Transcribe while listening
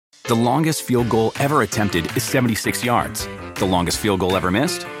The longest field goal ever attempted is 76 yards. The longest field goal ever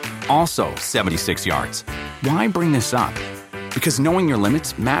missed? Also 76 yards. Why bring this up? Because knowing your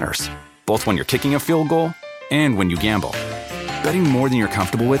limits matters, both when you're kicking a field goal and when you gamble. Betting more than you're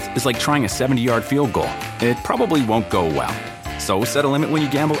comfortable with is like trying a 70-yard field goal. It probably won't go well. So set a limit when you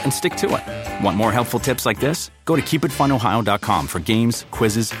gamble and stick to it. Want more helpful tips like this? Go to keepitfunohio.com for games,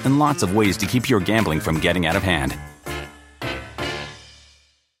 quizzes, and lots of ways to keep your gambling from getting out of hand.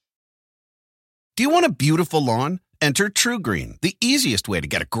 Do you want a beautiful lawn? Enter TruGreen, the easiest way to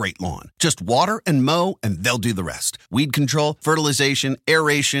get a great lawn. Just water and mow, and they'll do the rest. Weed control, fertilization,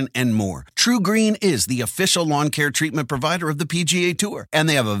 aeration, and more. TruGreen is the official lawn care treatment provider of the PGA Tour, and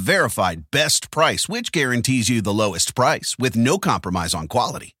they have a verified best price, which guarantees you the lowest price with no compromise on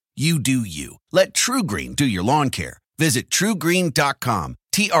quality. You do you. Let TruGreen do your lawn care. Visit TruGreen.com,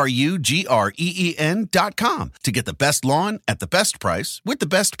 TruGreen.com, to get the best lawn at the best price with the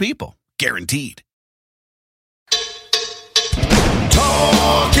best people. Guaranteed.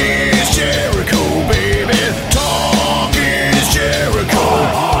 Talk is Jericho, baby. Talk is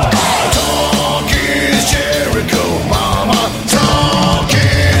Jericho. Talk is Jericho, mama. Talk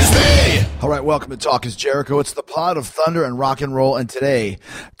is me. All right, welcome to Talk is Jericho. It's the pod of thunder and rock and roll. And today,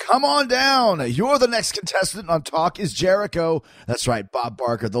 come on down. You're the next contestant on Talk is Jericho. That's right, Bob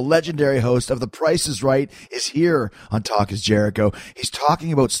Barker, the legendary host of The Price is Right, is here on Talk is Jericho. He's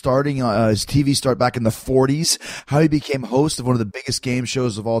talking about starting his TV start back in the 40s, how he became host of one of the biggest game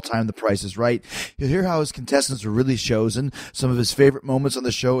shows of all time, The Price is Right. You'll hear how his contestants were really chosen, some of his favorite moments on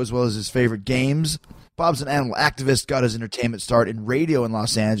the show, as well as his favorite games. Bob's an animal activist, got his entertainment start in radio in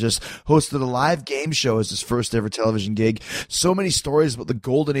Los Angeles, hosted a live game show as his first ever television gig. So many stories about the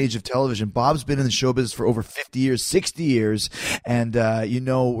golden age of television. Bob's been in the show business for over 50 years, 60 years, and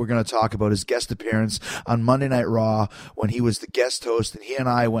we're going to talk about his guest appearance on Monday Night Raw when he was the guest host, and he and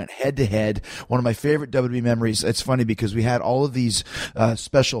I went head-to-head. One of my favorite WWE memories. It's funny because we had all of these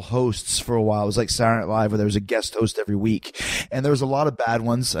special hosts for a while. It was like Saturday Night Live where there was a guest host every week, and there was a lot of bad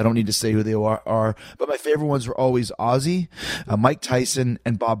ones. I don't need to say who they are, but my favorite ones were always Ozzy, Mike Tyson,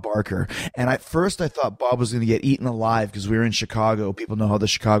 and Bob Barker. And at first I thought Bob was going to get eaten alive because we were in Chicago. People know how the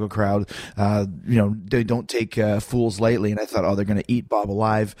Chicago crowd, they don't take fools lightly. And I thought, they're going to eat Bob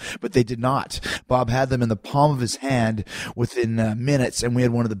alive. But they did not. Bob had them in the palm of his hand within minutes, and we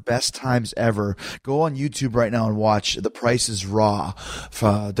had one of the best times ever. Go on YouTube right now and watch The Price is Raw,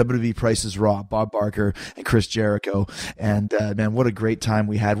 WWE Price is Raw, Bob Barker and Chris Jericho. And man, what a great time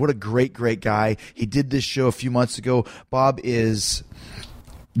we had. What a great guy. He did this show a few months ago. Bob is,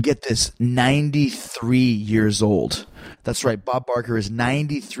 get this, 93 years old. That's right. Bob Barker is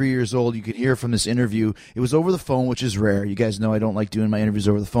 93 years old. You could hear from this interview. It was over the phone, which is rare. You guys know I don't like doing my interviews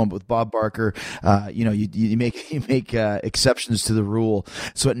over the phone, but with Bob Barker, you make exceptions to the rule.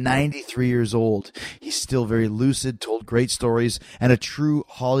 So at 93 years old, he's still very lucid, told great stories, and a true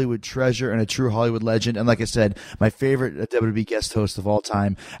Hollywood treasure and a true Hollywood legend. And like I said, my favorite WWE guest host of all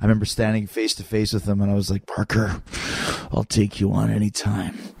time. I remember standing face to face with him, and I was like, Barker, I'll take you on any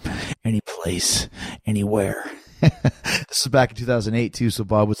time, any place, anywhere. This was back in 2008 too, so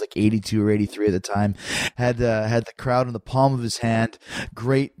Bob was like 82 or 83 at the time. Had the crowd in the palm of his hand.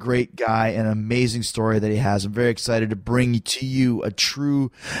 Great guy, and an amazing story that he has. I'm very excited to bring to you a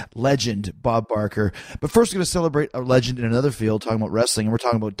true legend, Bob Barker. But first, we're going to celebrate a legend in another field, talking about wrestling, and we're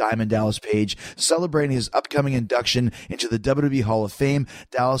talking about Diamond Dallas Page, celebrating his upcoming induction into the WWE Hall of Fame.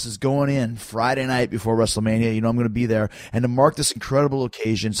 Dallas is going in Friday night before WrestleMania. You know I'm going to be there, and to mark this incredible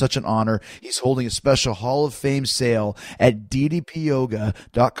occasion, such an honor, he's holding a special Hall of Fame sale at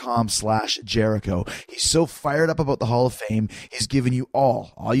ddpyoga.com/Jericho. He's so fired up about the Hall of Fame, he's giving you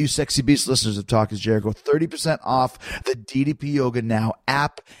all you Sexy Beast listeners of Talk is Jericho, 30% off the DDP Yoga Now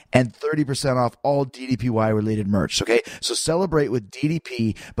app and 30% off all DDPY related merch. Okay, so celebrate with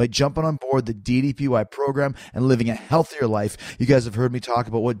DDP by jumping on board the DDPY program and living a healthier life. You guys have heard me talk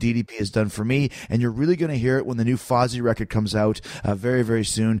about what DDP has done for me, and you're really going to hear it when the new Fozzy record comes out very, very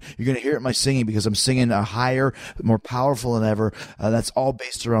soon. You're going to hear it in my singing because I'm singing a higher, more powerful than ever. That's all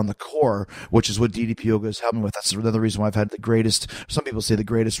based around the core, which is what DDP Yoga has helped me with. That's another reason why I've had the greatest, some people say the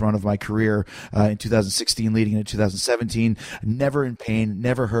greatest run of my career in 2016 leading into 2017. Never in pain,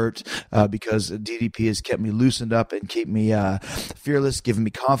 never hurt, because DDP has kept me loosened up and kept me fearless, given me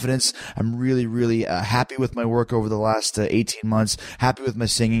confidence. I'm really, really happy with my work over the last 18 months, happy with my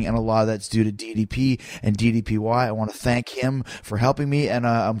singing, and a lot of that's due to DDP and DDPY. I want to thank him for helping me, and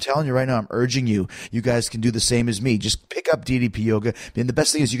I'm telling you right now, I'm urging you, you guys can do the same as me. Just pick up DDP Yoga. And the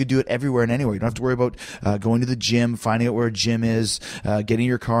best thing is you can do it everywhere and anywhere. You don't have to worry about going to the gym, finding out where a gym is, getting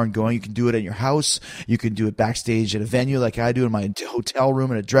your car and going. You can do it at your house. You can do it backstage at a venue like I do in my hotel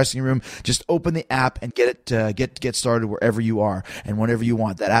room, in a dressing room. Just open the app and get started wherever you are and whenever you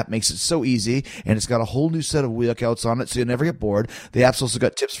want. That app makes it so easy, and it's got a whole new set of workouts on it, so you'll never get bored. The app's also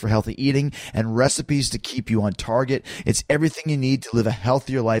got tips for healthy eating and recipes to keep you on target. It's everything you need to live a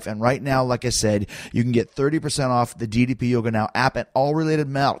healthier life. And right now, like I said, you can get 30% off the DDP Yoga Now app and all related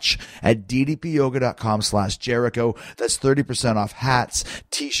merch at ddpyoga.com/Jericho. That's 30% off hats,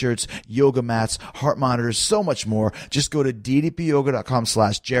 t-shirts, yoga mats, heart monitors, so much more. Just go to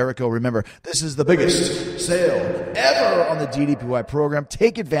ddpyoga.com/Jericho. Remember, this is the biggest sale ever on the DDPY program.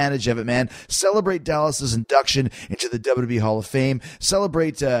 Take advantage of it, man. Celebrate Dallas's induction into the WWE Hall of Fame.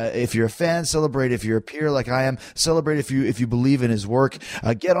 Celebrate if you're a fan. Celebrate if you're a peer like I am. Celebrate if you believe in his work.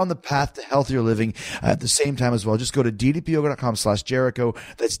 Get on the path to healthier living at the same time as well. Just go to ddpyoga.com/Jericho.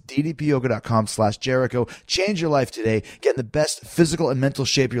 That's ddpyoga.com/Jericho. Change your life today. Get in the best physical and mental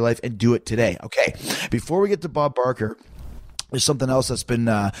shape of your life and do it today. Okay. Before we get to Bob Barker, there's something else that's been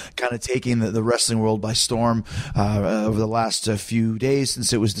kind of taking the wrestling world by storm over the last few days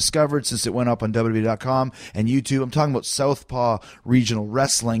since it was discovered, since it went up on WWE.com and YouTube. I'm talking about Southpaw Regional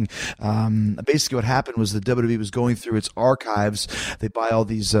Wrestling. Basically what happened was the WWE was going through its archives. They buy all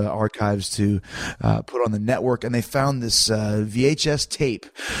these archives to put on the network, and they found this VHS tape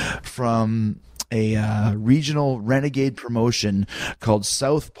from a regional renegade promotion called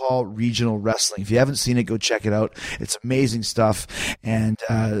Southpaw Regional Wrestling. If you haven't seen it, go check it out. It's amazing stuff. And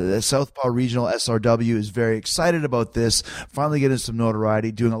the Southpaw Regional SRW is very excited about this, finally getting some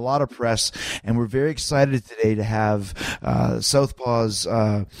notoriety, doing a lot of press. And we're very excited today to have Southpaw's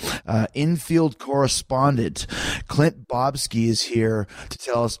infield correspondent, Clint Bobski, is here to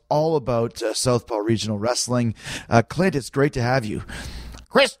tell us all about Southpaw Regional Wrestling. Clint, it's great to have you.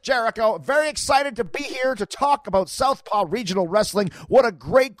 Chris Jericho, very excited to be here to talk about Southpaw Regional Wrestling. What a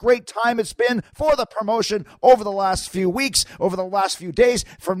great time it's been for the promotion over the last few weeks, over the last few days.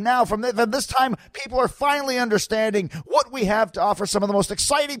 From this time, people are finally understanding what we have to offer. Some of the most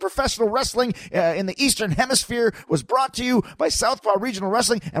exciting professional wrestling in the Eastern Hemisphere was brought to you by Southpaw Regional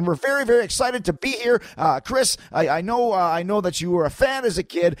Wrestling, and we're very, very excited to be here. Chris, I know that you were a fan as a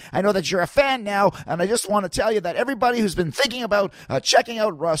kid. I know that you're a fan now, and I just want to tell you that everybody who's been thinking about checking out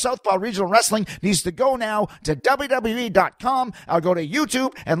Southpaw Regional Wrestling needs to go now to WWE.com. I'll go to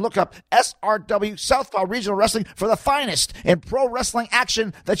YouTube and look up SRW, Southpaw Regional Wrestling, for the finest in pro wrestling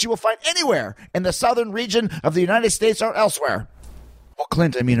action that you will find anywhere in the southern region of the United States or elsewhere. Well,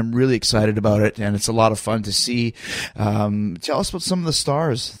 Clint, I mean, I'm really excited about it, and it's a lot of fun to see. Tell us about some of the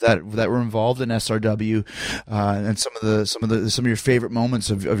stars that were involved in SRW, and some of your favorite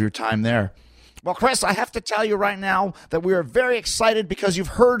moments of your time there. Well, Chris, I have to tell you right now that we are very excited because you've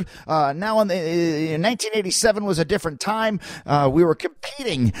heard now in 1987 was a different time. We were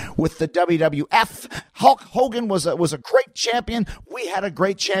competing with the WWF. Hulk Hogan was a great champion. We had a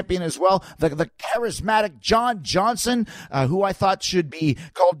great champion as well. The charismatic John Johnson, who I thought should be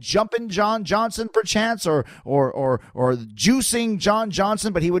called Jumpin' John Johnson, perchance, or Juicing John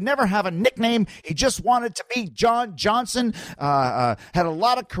Johnson, but he would never have a nickname. He just wanted to be John Johnson. Had a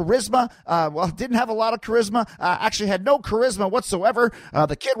lot of charisma. Didn't have a lot of charisma, actually had no charisma whatsoever.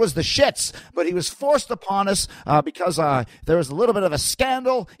 The kid was the shits, but he was forced upon us because there was a little bit of a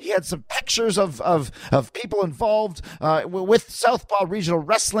scandal. He had some pictures of people involved with Southpaw Regional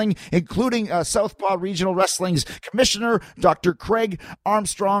Wrestling, including Southpaw Regional Wrestling's commissioner, Dr. Craig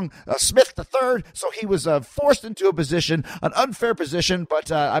Armstrong Smith III. So he was forced into a position, an unfair position,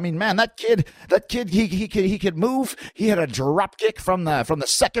 but I mean, man, that kid, he could move. He had a drop kick from the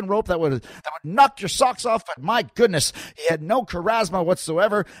second rope that would knock your socks off, but my goodness, he had no charisma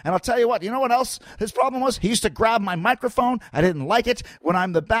whatsoever. And I'll tell you what else his problem was? He used to grab my microphone. I didn't like it. When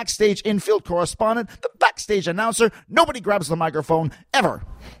I'm the backstage infield correspondent, the backstage announcer, nobody grabs the microphone ever.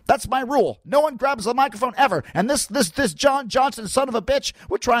 That's my rule. No one grabs the microphone ever. And this John Johnson son of a bitch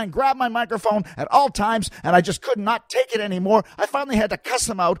would try and grab my microphone at all times, and I just could not take it anymore. I finally had to cuss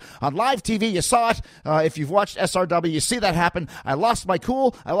him out on live TV. You saw it. If you've watched SRW, you see that happen. I lost my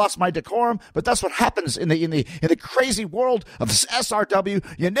cool. I lost my decorum. But that's what happens in the crazy world of SRW.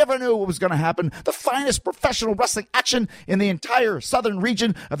 You never knew what was going to happen. The finest professional wrestling action in the entire southern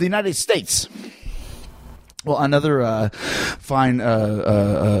region of the United States. Well, another fine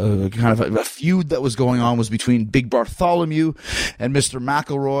kind of a feud that was going on was between Big Bartholomew and Mr.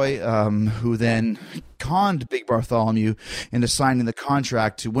 McElroy, who then conned Big Bartholomew into signing the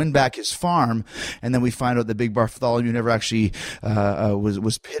contract to win back his farm, and then we find out that Big Bartholomew never actually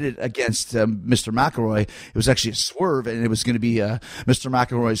was pitted against Mr. McElroy. It was actually a swerve, and it was going to be Mr.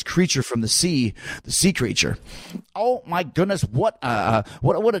 McElroy's creature from the sea creature. Oh my goodness, what a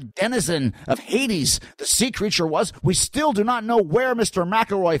denizen of Hades the sea creature was. We still do not know where Mr.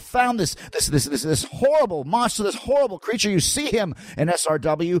 McElroy found this horrible monster, this horrible creature. You see him in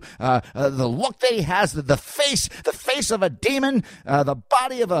SRW, the look that he has, the face of a demon, the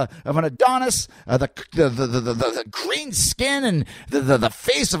body of an Adonis, the green skin, and the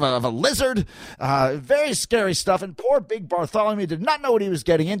face of a lizard. Very scary stuff. And poor Big Bartholomew did not know what he was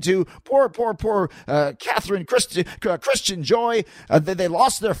getting into. Poor Catherine Christian Joy. They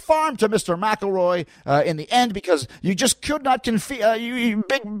lost their farm to Mr. McElroy in the end because you just could not defeat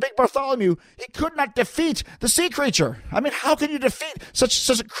Big Bartholomew. He could not defeat the sea creature. I mean, how can you defeat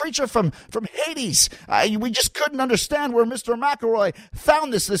such a creature from Hades? We just couldn't understand where Mr. McElroy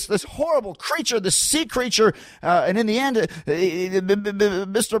found this horrible creature, this sea creature, and in the end,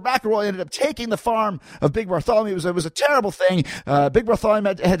 Mr. McElroy ended up taking the farm of Big Bartholomew. It was a terrible thing. Big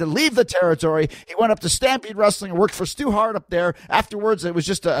Bartholomew had to leave the territory. He went up to Stampede Wrestling and worked for Stu Hart up there. Afterwards, it was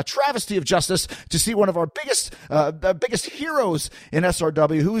just a travesty of justice to see one of our biggest heroes in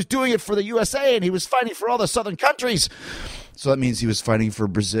SRW, who was doing it for the USA, and he was fighting for all the southern countries. So that means he was fighting for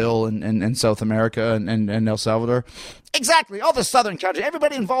Brazil and South America and El Salvador. Exactly, all the southern countries,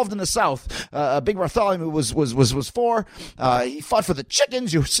 everybody involved in the South. Big Bartholomew was for. He fought for the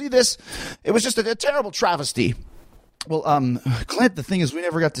chickens. You see this? It was just a terrible travesty. Well, Clint, the thing is, we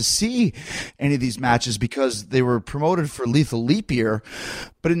never got to see any of these matches because they were promoted for Lethal Leap Year.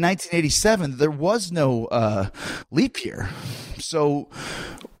 But in 1987, there was no leap year. So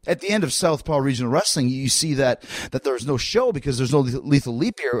at the end of Southpaw Regional Wrestling, you see that there's no show because there's no Lethal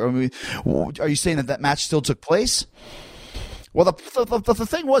Leap Year. I mean, are you saying that match still took place? Well, the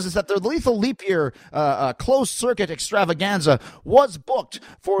thing was that the Lethal Leap Year closed circuit extravaganza was booked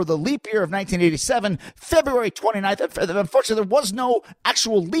for the leap year of 1987, February 29th. Unfortunately, there was no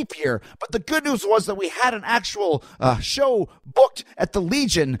actual leap year, but the good news was that we had an actual show booked at the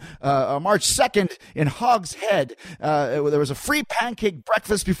Legion March 2nd in Hogs Head. There was a free pancake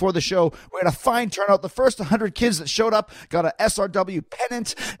breakfast before the show. We had a fine turnout. The first 100 kids that showed up got a SRW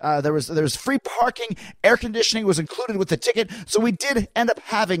pennant. There was free parking. Air conditioning was included with the ticket. So we did end up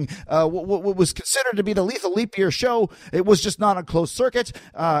having what was considered to be the Lethal Leap Year show. It was just not on closed circuit.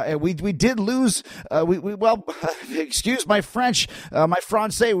 We did lose. Well, excuse my French, my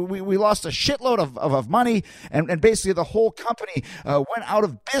Francais. We lost a shitload of money, and basically the whole company went out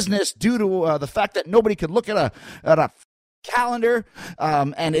of business due to the fact that nobody could look at a calendar,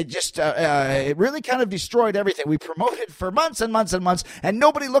 and it just it really kind of destroyed everything. We promoted for months and months and months, and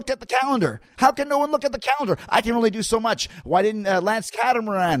nobody looked at the calendar. How can no one look at the calendar? I can only do so much. Why didn't Lance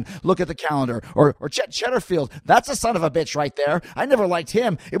Catamaran look at the calendar, or Chet Cheddarfield? That's a son of a bitch right there. I never liked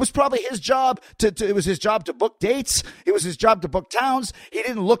him. It was probably his job it was his job to book dates. It was his job to book towns. He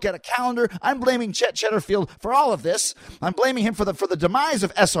didn't look at a calendar. I'm blaming Chet Cheddarfield for all of this. I'm blaming him for the demise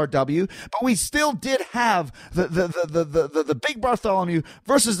of SRW, but we still did have the Big Bartholomew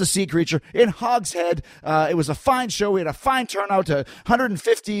versus the Sea Creature in Hogs Head. It was a fine show. We had a fine turnout.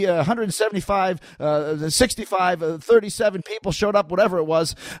 150, 175, 65, 37 people showed up, whatever it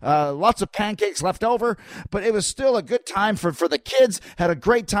was. Lots of pancakes left over, but it was still a good time for the kids. Had a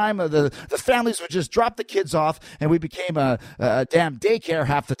great time. The families would just drop the kids off, and we became a damn daycare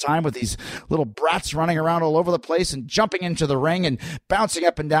half the time with these little brats running around all over the place and jumping into the ring and bouncing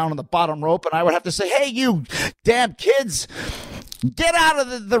up and down on the bottom rope. And I would have to say, hey, you damn kids, get out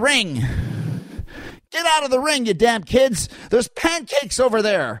of the ring. Get out of the ring, you damn kids. There's pancakes over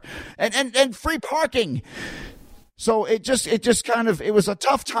there and free parking. So it just kind of, it was a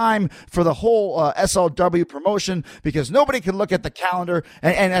tough time for the whole SLW promotion because nobody could look at the calendar.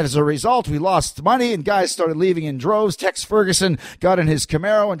 And as a result, we lost money and guys started leaving in droves. Tex Ferguson got in his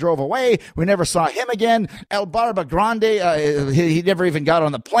Camaro and drove away. We never saw him again. El Barba Grande, he never even got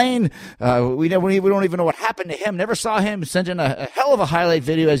on the plane. We don't even know what happened to him. Never saw him. Sent in a hell of a highlight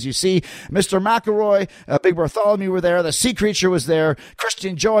video, as you see. Mr. McElroy, Big Bartholomew were there. The Sea Creature was there.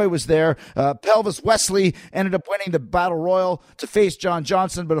 Christian Joy was there. Pelvis Wesley ended up winning the Battle Royal to face John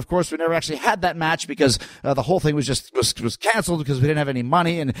Johnson, but of course we never actually had that match because the whole thing was canceled because we didn't have any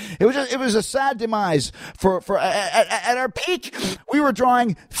money, and it was a sad demise for at our peak. We were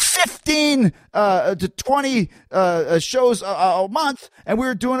drawing 15 to 20 shows a month, and we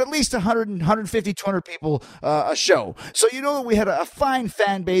were doing at least 100, 150, 200 people a show. So you know that we had a fine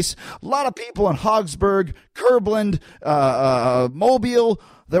fan base, a lot of people in Hogsburg, Kirkland, Mobile.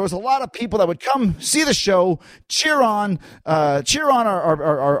 There was a lot of people that would come see the show, cheer on our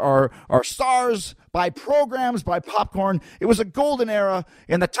stars, buy programs, buy popcorn. It was a golden era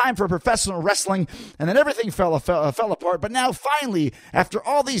in the time for professional wrestling, and then everything fell apart. But now, finally, after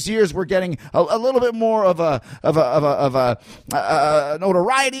all these years, we're getting a little bit more of a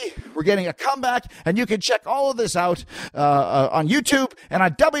notoriety. We're getting a comeback, and you can check all of this out on YouTube and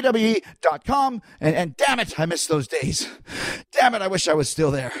on WWE.com. And damn it, I miss those days. Damn it, I wish I was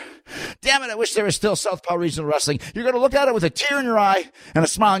still there. Damn it, I wish there was still Southpaw Regional Wrestling. You're going to look at it with a tear in your eye and a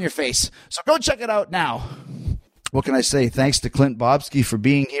smile on your face. So go check it out now. What can I say? Thanks to Clint Bobsky for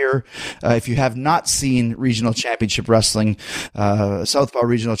being here. If you have not seen Regional Championship Wrestling, Southpaw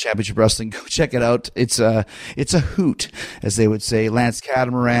Regional Championship Wrestling, go check it out. It's a hoot, as they would say. Lance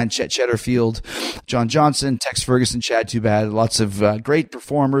Catamaran, Chet Cheddarfield, John Johnson, Tex Ferguson, Chad Too Bad. Lots of great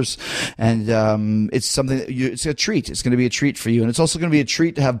performers, and it's something. It's a treat. It's going to be a treat for you, and it's also going to be a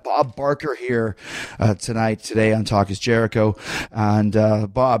treat to have Bob Barker here today on Talk is Jericho. And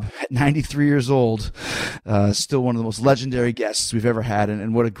Bob, at 93 years old, still one of the most legendary guests we've ever had,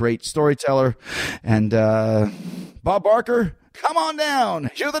 and what a great storyteller. And Bob Barker, come on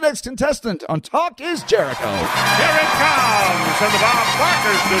down. You're the next contestant on Talk is Jericho. Here it comes from the Bob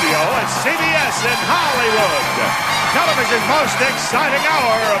Barker studio at CBS in Hollywood. Television's most exciting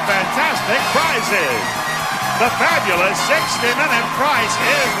hour of fantastic prizes. The fabulous 60-minute Price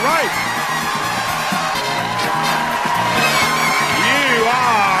is Right. You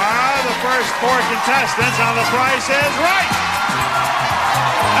are the first 4 contestants on The Price is Right.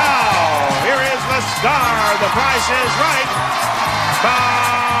 Now, here is the star of The Price is Right,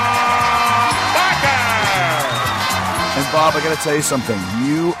 Bob Barker. And Bob, I got to tell you something.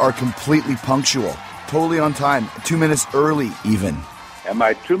 You are completely punctual, totally on time, 2 minutes early even. Am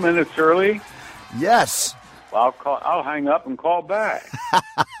I 2 minutes early? Yes. Well, I'll hang up and call back.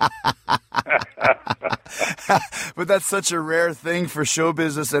 But that's such a rare thing for show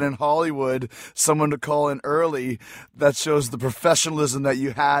business and in Hollywood, someone to call in early. That shows the professionalism that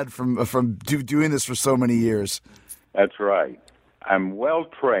you had from doing this for so many years. That's right. I'm well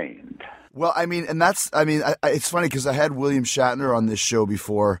trained. Well, it's funny because I had William Shatner on this show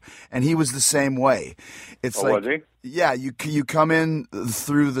before, and he was the same way. It's was he? Yeah, you come in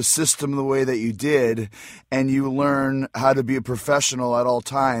through the system the way that you did, and you learn how to be a professional at all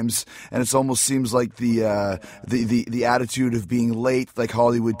times. And it almost seems like the attitude of being late, like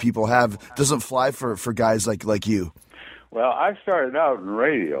Hollywood people have, doesn't fly for guys like you. Well, I started out in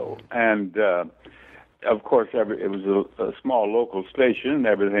radio, and of course, it was a small local station, and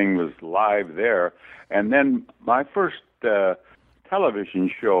everything was live there. And then my first television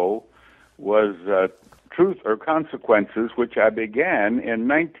show was Truth or Consequences, which I began in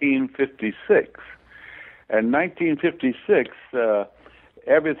 1956. And 1956,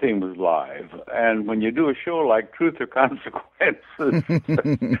 everything was live. And when you do a show like Truth or Consequences,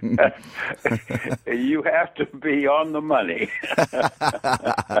 you have to be on the money.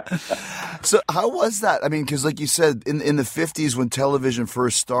 So how was that? I mean, because like you said, in the 50s when television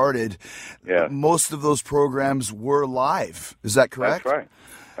first started, Yeah. most of those programs were live. Is that correct? That's right.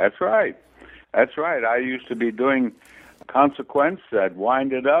 That's right. That's right. I used to be doing Consequence. I'd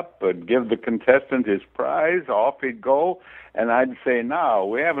wind it up, I'd give the contestant his prize, off he'd go, and I'd say, now,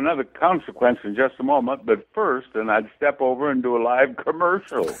 we have another consequence in just a moment, but first, and I'd step over and do a live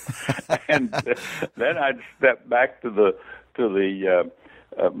commercial. And then I'd step back to the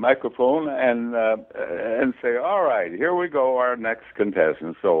microphone and say, all right, here we go, our next contestant,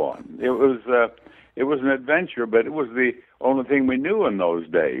 and so on. It was an adventure, but it was the only thing we knew in those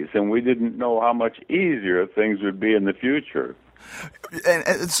days, and we didn't know how much easier things would be in the future. And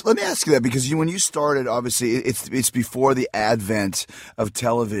let me ask you that, because when you started, obviously, it's before the advent of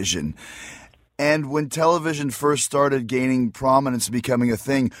television. And when television first started gaining prominence and becoming a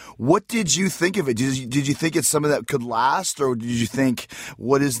thing, what did you think of it? Did you think it's something that could last, or did you think,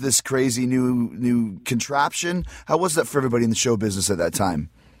 what is this crazy new contraption? How was that for everybody in the show business at that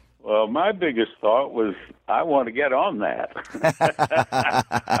time? Well, my biggest thought was, I want to get on that.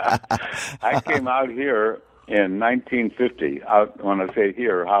 I came out here in 1950, when I say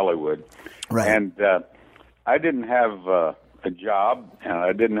here, Hollywood. Right. And I didn't have a job, and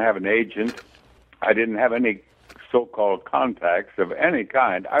I didn't have an agent. I didn't have any so-called contacts of any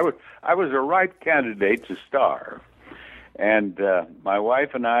kind. I was a right candidate to star. And my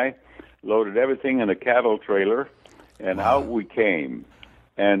wife and I loaded everything in a cattle trailer, and out we came.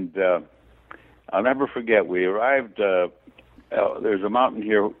 And I'll never forget, we arrived, there's a mountain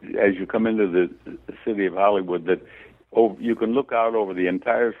here as you come into the city of Hollywood that you can look out over the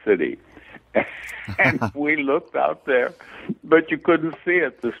entire city. And we looked out there, but you couldn't see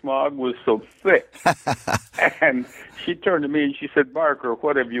it. The smog was so thick. And she turned to me and she said, "Barker,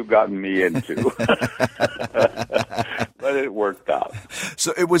 what have you gotten me into?" But it worked out.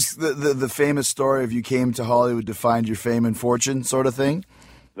 So it was the famous story of you came to Hollywood to find your fame and fortune sort of thing?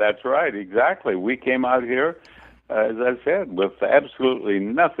 That's right, exactly. We came out here, as I said, with absolutely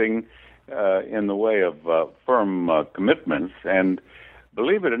nothing in the way of firm commitments. And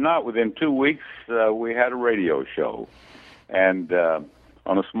believe it or not, within 2 weeks, we had a radio show and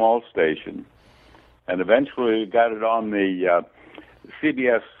on a small station. And eventually we got it on the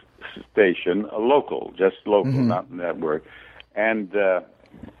CBS station, just local, not network. And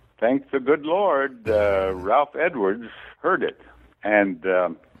thank the good Lord, Ralph Edwards heard it. And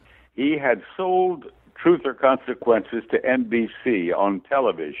he had sold Truth or Consequences to NBC on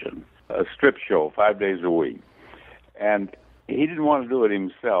television, a strip show 5 days a week. And he didn't want to do it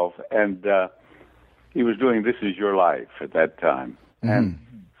himself, and he was doing This Is Your Life at that time. And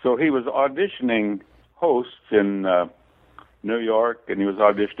so he was auditioning hosts in New York, and he was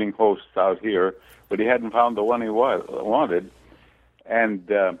auditioning hosts out here, but he hadn't found the one he wanted. And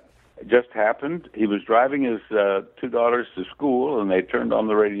it just happened. He was driving his two daughters to school, and they turned on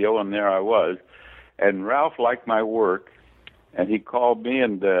the radio, and there I was. And Ralph liked my work, and he called me,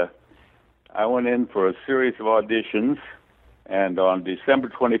 and I went in for a series of auditions. And on December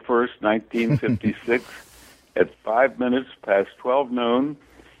 21st, 1956, at 5 minutes past 12 noon,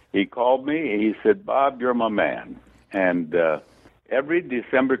 he called me. He said, "Bob, you're my man." And every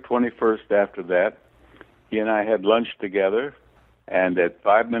December 21st after that, he and I had lunch together. And at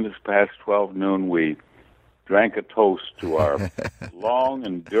 5 minutes past 12 noon, we drank a toast to our long,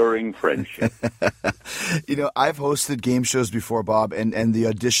 enduring friendship. You know, I've hosted game shows before, Bob, and the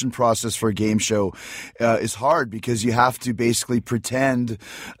audition process for a game show is hard because you have to basically pretend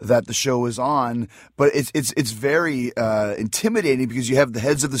that the show is on, but it's very intimidating because you have the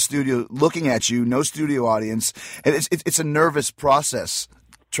heads of the studio looking at you, no studio audience, and it's a nervous process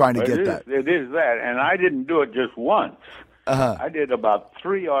trying to get that. It is that, and I didn't do it just once. I did about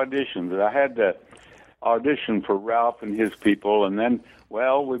 3 auditions. I had to audition for Ralph and his people, and then,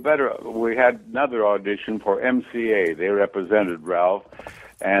 well, we had another audition for MCA. They represented Ralph,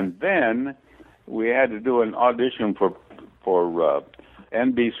 and then we had to do an audition for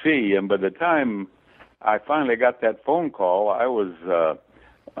NBC. And by the time I finally got that phone call, I was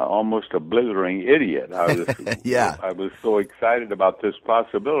almost a blithering idiot. I was so excited about this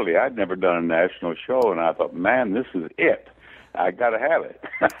possibility. I'd never done a national show, and I thought, man, this is it. I got to have it.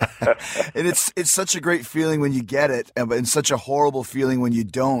 And it's such a great feeling when you get it, and such a horrible feeling when you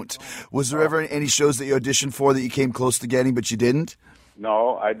don't. Was there ever any shows that you auditioned for that you came close to getting, but you didn't?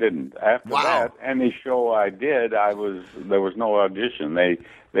 No, I didn't. After that, any show I did, there was no audition.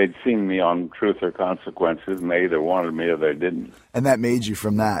 They'd seen me on Truth or Consequences, and they either wanted me or they didn't. And that made you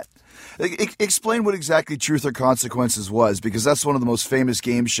from that. Explain what exactly Truth or Consequences was, because that's one of the most famous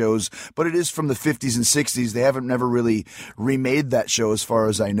game shows, but it is from the 50s and 60s. They haven't never really remade that show as far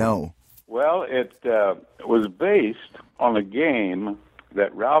as I know. Well, it was based on a game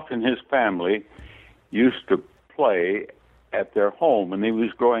that Ralph and his family used to play at their home, and he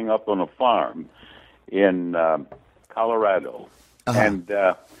was growing up on a farm in Colorado. And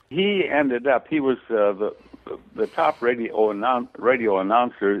he ended up, he was the top radio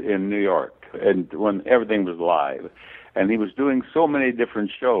announcer in New York, and when everything was live, and he was doing so many different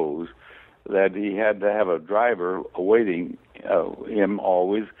shows that he had to have a driver awaiting him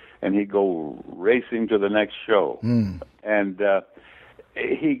always, and he'd go racing to the next show. And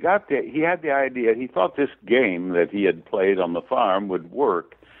he had the idea. He thought this game that he had played on the farm would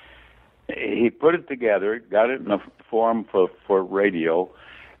work. He put it together, got it in a form for radio,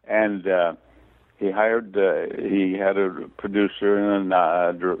 and he had a producer and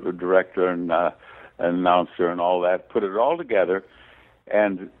a director and an announcer and all that, put it all together,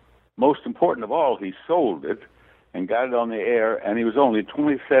 and most important of all, he sold it and got it on the air, and he was only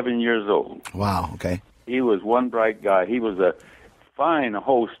 27 years old. Wow, okay. He was one bright guy. He was a fine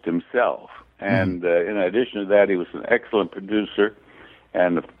host himself, and in addition to that, he was an excellent producer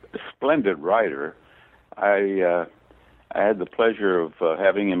and a splendid writer. I had the pleasure of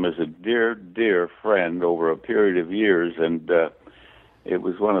having him as a dear, dear friend over a period of years, and it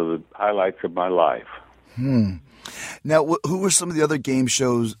was one of the highlights of my life. Now, who were some of the other game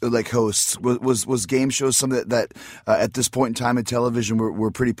shows like hosts? Was game shows something that at this point in time in television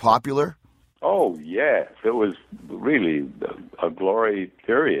were pretty popular? Oh, yes. It was really a glory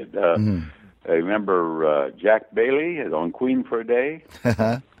period. I remember Jack Bailey on Queen for a Day.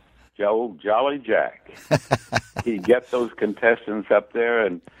 Joe Jolly Jack. He'd get those contestants up there,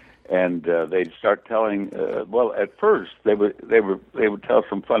 and they'd start telling. Well, at first they would tell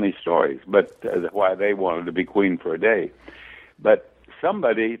some funny stories, but why they wanted to be Queen for a Day. But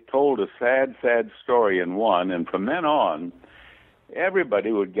somebody told a sad story in one, and from then on,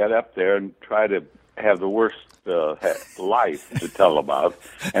 everybody would get up there and try to have the worst life to tell about.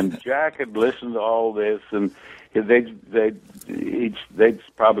 And Jack had listened to all this, and they'd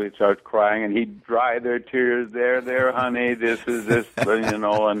probably start crying, and he'd dry their tears. There, honey, this is this, you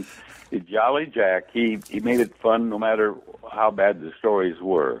know. And Jolly Jack, he made it fun no matter how bad the stories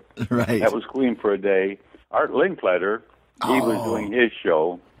were. Right. That was Queen for a Day. Art Linkletter, he was doing his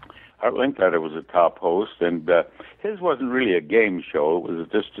show. Art Linkletter was a top host, and his wasn't really a game show. It was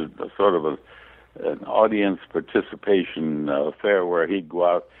just a sort of an audience participation affair where he'd go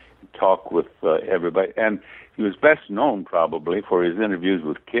out and talk with everybody. And he was best known probably for his interviews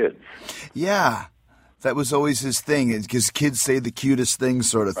with kids. Yeah, that was always his thing, because kids say the cutest things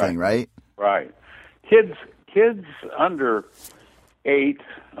sort of thing, right? Right. Kids under 8,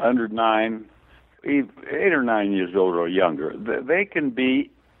 under 9, 8 or 9 years old or younger, they can be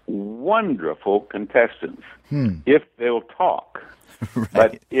wonderful contestants if they'll talk. Right.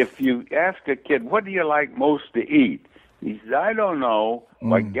 But if you ask a kid, what do you like most to eat? He says, I don't know.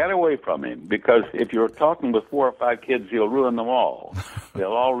 Like, get away from him, because if you're talking with 4 or 5 kids, he'll ruin them all.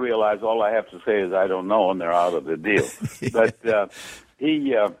 They'll all realize all I have to say is I don't know, and they're out of the deal. But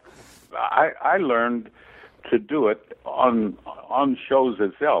I learned to do it on shows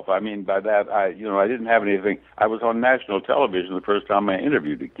itself. I mean, by that, I didn't have anything. I was on national television the first time I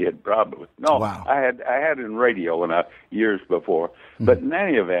interviewed a kid, probably. No, wow. I had in radio years before. But in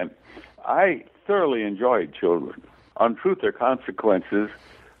any event, I thoroughly enjoyed children. On Truth or Consequences,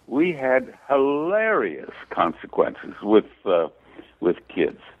 we had hilarious consequences with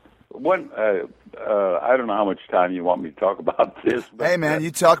kids. One, I don't know how much time you want me to talk about this. But, hey, man,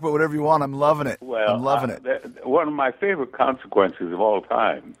 you talk about whatever you want. I'm loving it. Well, I'm loving it. One of my favorite consequences of all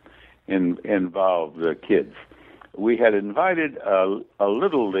time involved kids. We had invited a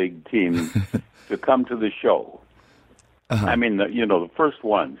little league team to come to the show. Uh-huh. I mean, the first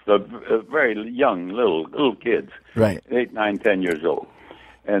ones, the very young little kids, right? 8, 9, 10 years old,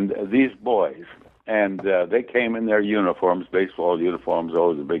 and these boys. And they came in their uniforms, baseball uniforms,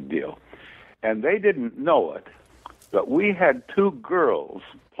 always a big deal. And they didn't know it, but we had 2 girls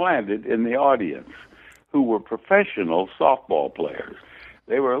planted in the audience who were professional softball players.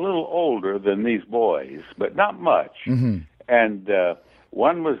 They were a little older than these boys, but not much. Mm-hmm. And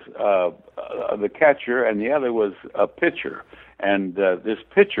one was the catcher, and the other was a pitcher. And this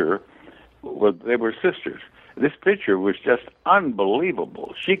pitcher, they were sisters. This pitcher was just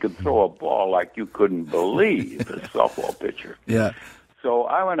unbelievable. She could throw a ball like you couldn't believe, this softball pitcher. Yeah. So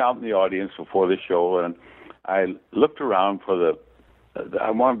I went out in the audience before the show, and I looked around for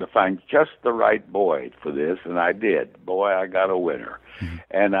I wanted to find just the right boy for this, and I did. Boy, I got a winner. Mm-hmm.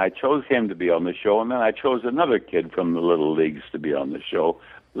 And I chose him to be on the show, and then I chose another kid from the Little Leagues to be on the show,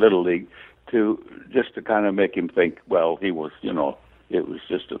 Little League, just to kind of make him think, well, he was, it was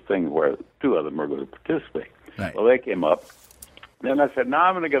just a thing where 2 of them were going to participate. Right. Well, they came up. Then I said, now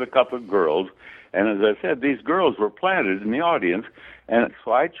I'm going to get a couple of girls. And as I said, these girls were planted in the audience. And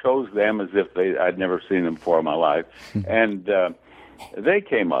so I chose them as if I'd never seen them before in my life. And they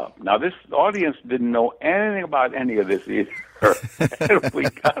came up. Now, this audience didn't know anything about any of this either. And we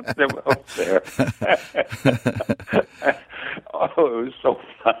got them up there. Oh, it was so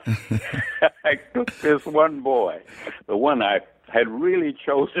fun. I took this one boy, the one I had really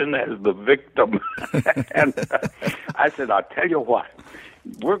chosen as the victim. And I said, I'll tell you what,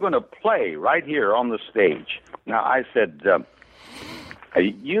 we're going to play right here on the stage. Now, I said,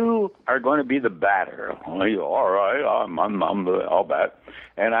 you are going to be the batter. All right, I'll bat.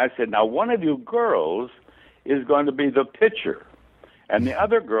 And I said, now, one of you girls is going to be the pitcher, and the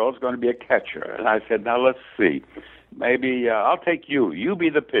other girl is going to be a catcher. And I said, now, let's see. Maybe I'll take you. You be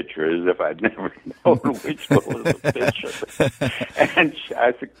the pitcher, as if I'd never known which one was the pitcher. And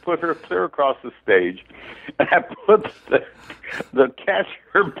I put her clear across the stage, and I put the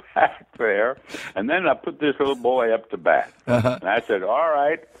catcher back there, and then I put this little boy up to bat. Uh-huh. And I said, all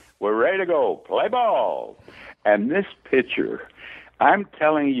right, we're ready to go. Play ball. And this pitcher, I'm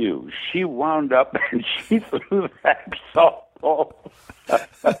telling you, she wound up and she threw that softball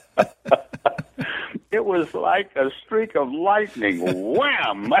It was like a streak of lightning,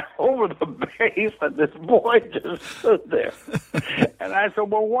 wham, over the base, and this boy just stood there. And I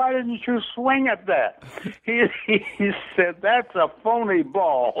said, well, why didn't you swing at that? He said, that's a phony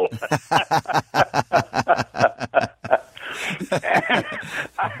ball. And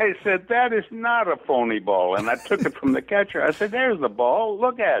I said, that is not a phony ball. And I took it from the catcher. I said, there's the ball.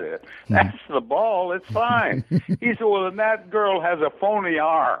 Look at it. That's the ball. It's fine. He said, well, then that girl has a phony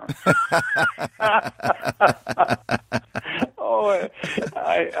arm. Oh,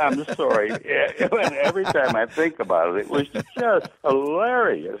 I'm sorry. Every time I think about it, it was just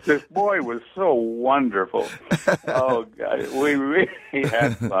hilarious. This boy was so wonderful. Oh, God. We really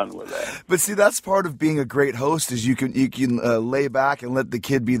had fun with that. But see, that's part of being a great host is you can lay back and let the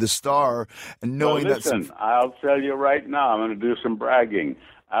kid be the star, and knowing well, listen, I'll tell you right now, I'm going to do some bragging.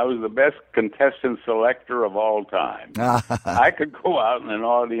 I was the best contestant selector of all time. I could go out in an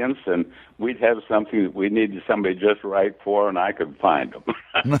audience and we'd have something that we needed somebody just right for, and I could find them.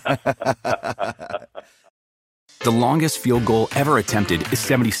 The longest field goal ever attempted is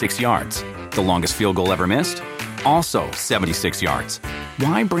 76 yards. The longest field goal ever missed? Also 76 yards.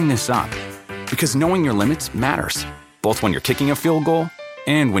 Why bring this up? Because knowing your limits matters, both when you're kicking a field goal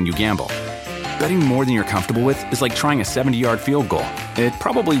and when you gamble. Betting more than you're comfortable with is like trying a 70-yard field goal. It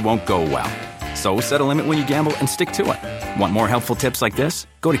probably won't go well. So set a limit when you gamble and stick to it. Want more helpful tips like this?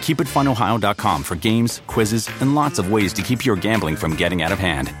 Go to keepitfunohio.com for games, quizzes, and lots of ways to keep your gambling from getting out of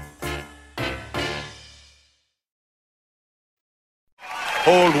hand.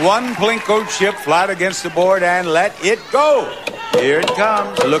 Hold one Plinko chip flat against the board and let it go. Here it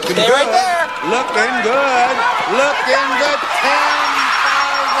comes. Looking good. Right Looking good. Looking good.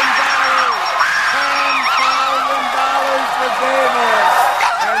 $10,000 for David.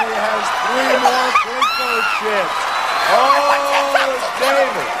 And he has 3 more Plinko chips. Oh,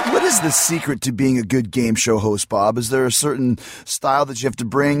 David. What is the secret to being a good game show host, Bob? Is there a certain style that you have to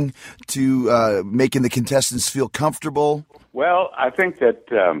bring to making the contestants feel comfortable? Well, I think that,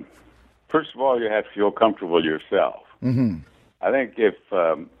 first of all, you have to feel comfortable yourself. Mm-hmm. I think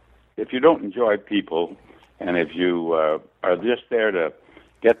if you don't enjoy people, and if you are just there to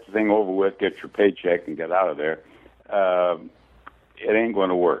get the thing over with, get your paycheck, and get out of there, it ain't going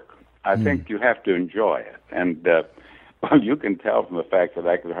to work. I think you have to enjoy it. And well, you can tell from the fact that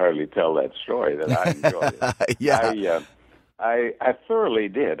I could hardly tell that story that I enjoyed it. Yeah. I thoroughly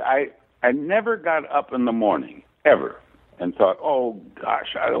did. I never got up in the morning, ever, and thought, oh,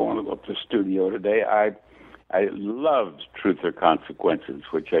 gosh, I don't want to go to the studio today. I loved Truth or Consequences,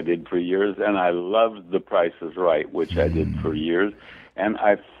 which I did for years, and I loved The Price is Right, which I did for years, and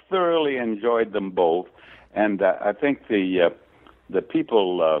I thoroughly enjoyed them both. And I think the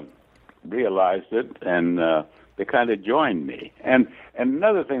people realized it, and they kind of joined me. And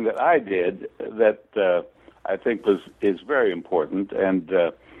another thing that I did that I think is very important, and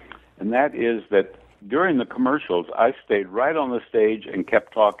that is that during the commercials, I stayed right on the stage and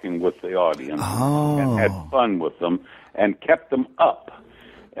kept talking with the audience and had fun with them and kept them up.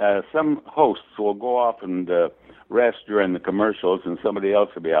 Some hosts will go off and rest during the commercials, and somebody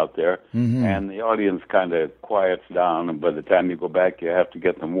else will be out there, and the audience kind of quiets down, and by the time you go back, you have to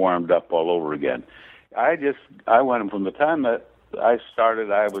get them warmed up all over again. I went from the time that I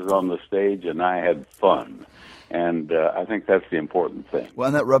started, I was on the stage, and I had fun. And I think that's the important thing. Well,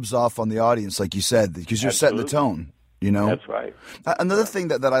 and that rubs off on the audience, like you said, because you're setting the tone, you know? That's right. Another thing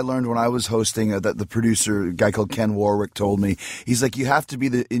that I learned when I was hosting, that the producer, a guy called Ken Warwick, told me, he's like, you have to be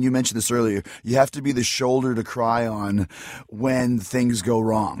and you mentioned this earlier, you have to be the shoulder to cry on when things go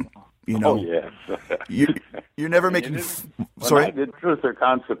wrong. You know? Oh, yes. You're never making... When I did Truth or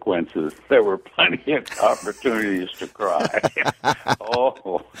Consequences, there were plenty of opportunities to cry.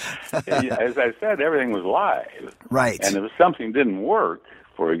 As I said, everything was live. Right. And if something didn't work,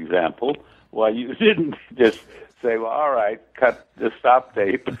 for example, well, you didn't just say, well, all right, cut the stop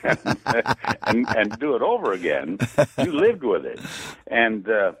tape and do it over again. You lived with it. And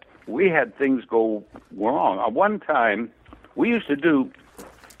we had things go wrong. One time, we used to do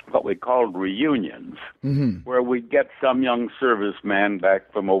what we called reunions, where we'd get some young serviceman back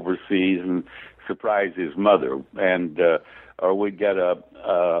from overseas and surprise his mother, and or we'd get a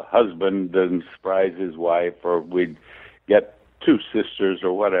husband and surprise his wife, or we'd get two sisters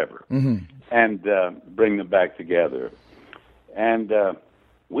or whatever, and bring them back together. And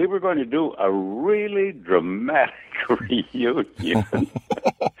we were going to do a really dramatic reunion,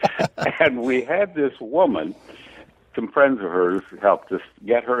 and we had this woman. Some friends of hers helped us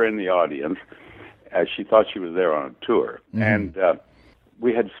get her in the audience, as she thought she was there on a tour. And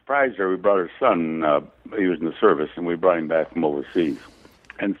we had surprised her. We brought her son. He was in the service, and we brought him back from overseas.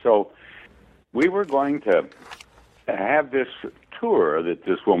 And so we were going to have this tour that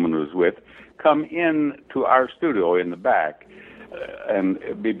this woman was with come in to our studio in the back and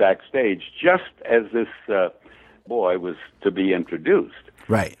be backstage just as this boy was to be introduced.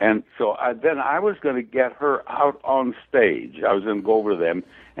 Right. And so then I was going to get her out on stage. I was going to go over to them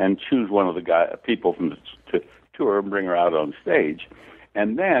and choose one of the people from the tour and bring her out on stage.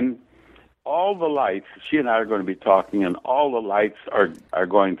 And then all the lights, she and I are going to be talking, and all the lights are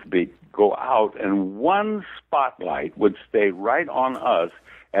going to go out, and one spotlight would stay right on us,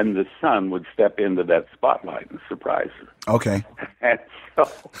 and the sun would step into that spotlight and surprise her. Okay. And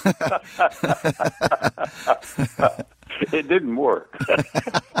so it didn't work.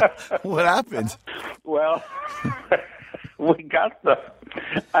 What happened? Well,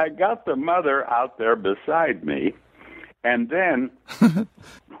 I got the mother out there beside me, and then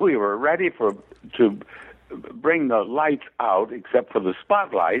we were ready to bring the lights out, except for the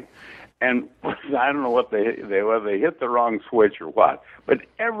spotlight. And I don't know what whether they hit the wrong switch or what, but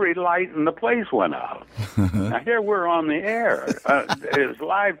every light in the place went out. Now here we're on the air. It's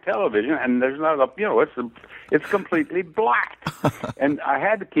live television, and there's not it's completely black. And I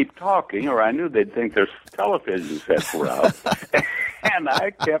had to keep talking, or I knew they'd think their television sets were out. And I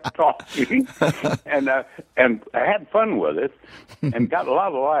kept talking, and I had fun with it, and got a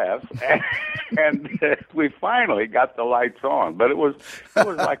lot of laughs. And we finally got the lights on, but it was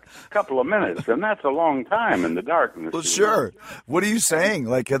like a couple of minutes, and that's a long time in the darkness. Well, sure. What are you saying?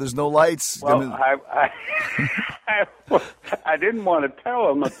 Like, there's no lights? Well, I didn't want to tell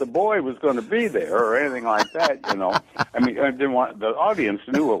them that the boy was going to be there or anything like that, you know. I mean, I didn't want the audience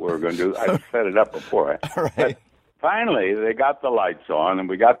knew what we were going to do. I set it up before. Right. But finally, they got the lights on, and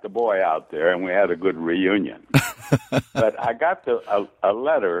we got the boy out there, and we had a good reunion. But I got a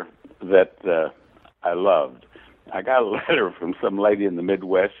letter that I loved. I got a letter from some lady in the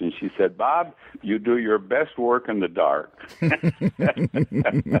Midwest, and she said, "Bob, you do your best work in the dark."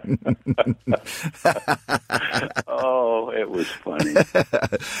 Oh, it was funny.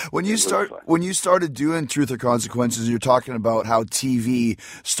 When you started doing Truth or Consequences, you're talking about how TV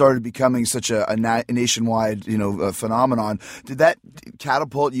started becoming such a nationwide, phenomenon. Did that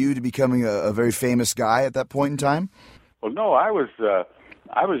catapult you to becoming a very famous guy at that point in time? Well, no, I was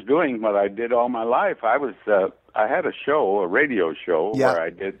doing what I did all my life. I had a radio show where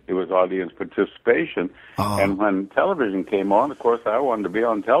it was audience participation. And when television came on, of course, I wanted to be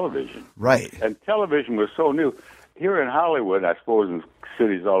on television. Right. And television was so new. Here in Hollywood, I suppose in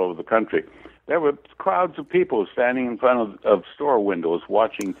cities all over the country, there were crowds of people standing in front of store windows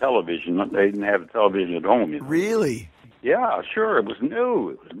watching television. They didn't have a television at home. Really? Yeah, sure. It was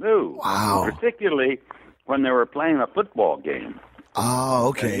new. Wow. Particularly when they were playing a football game. Oh,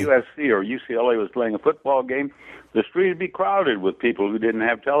 okay. USC or UCLA was playing a football game. The street would be crowded with people who didn't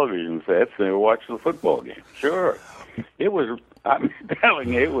have television sets. They were watching the football game. Sure. It was, I'm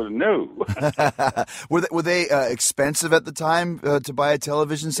telling you, it was new. Were they expensive at the time to buy a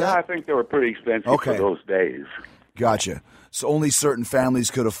television set? Yeah, I think they were pretty expensive for those days. Gotcha. So only certain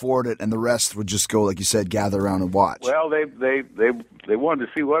families could afford it, and the rest would just go, like you said, gather around and watch. Well, they wanted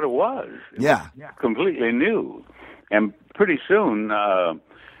to see what it was. It was completely new. And pretty soon,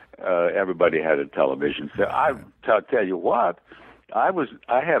 everybody had a television set. I'll tell you what, I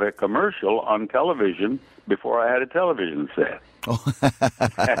had a commercial on television before I had a television set. Oh.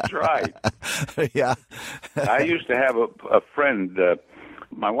 That's right. Yeah. I used to have a friend.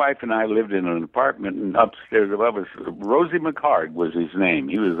 My wife and I lived in an apartment, and upstairs above us, Rosie McHarg was his name.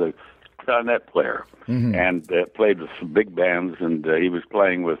 He was a clarinet player and played with some big bands, and he was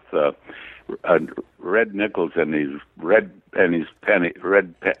playing with Red Nichols and his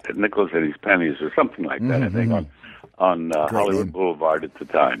Nichols and his pennies, or something like that. I think on Hollywood Boulevard at the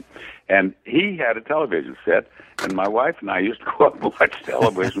time. And he had a television set, and my wife and I used to go up and watch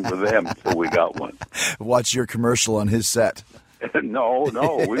television with them until we got one. Watch your commercial on his set. No,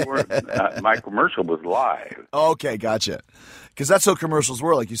 we weren't. My commercial was live. Okay, gotcha. Because that's how commercials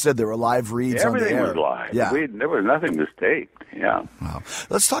were. Like you said, there were live reads on the air. Everything was live. Yeah. There was nothing was taped. Yeah. Wow.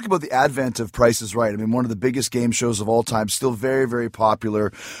 Let's talk about the advent of Price is Right. I mean, one of the biggest game shows of all time, still very, very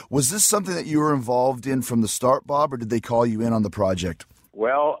popular. Was this something that you were involved in from the start, Bob, or did they call you in on the project?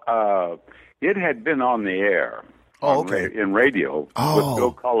 Well, it had been on the air. In radio with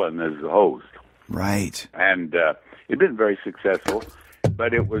Bill Cullen as the host. Right. And it'd been very successful,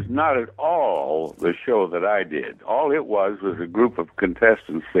 but it was not at all the show that I did. All it was a group of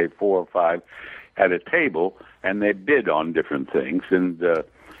contestants, say 4 or 5, at a table, and they bid on different things, and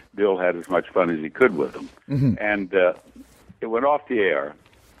Bill had as much fun as he could with them. And it went off the air,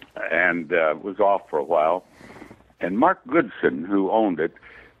 and was off for a while, and Mark Goodson, who owned it,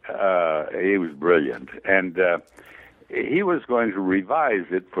 he was brilliant. And he was going to revise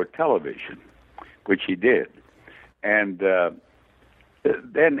it for television, which he did. And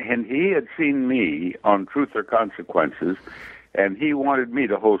then he had seen me on Truth or Consequences, and he wanted me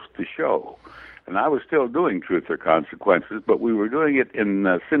to host the show. And I was still doing Truth or Consequences, but we were doing it in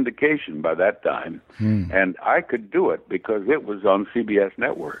syndication by that time. And I could do it because it was on CBS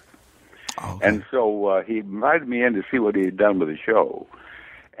Network. Okay. And so he invited me in to see what he had done with the show.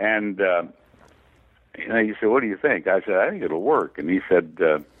 And he said, "What do you think?" I said, "I think it'll work." And he said,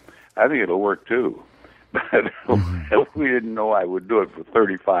 "I think it'll work too." But we didn't know I would do it for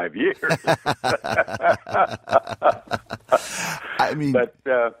 35 years. I mean, but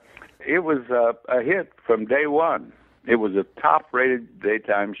it was a hit from day one. It was a top-rated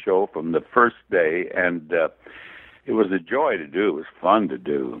daytime show from the first day, and it was a joy to do. It was fun to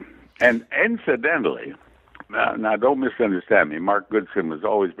do. And incidentally, now don't misunderstand me, Mark Goodson was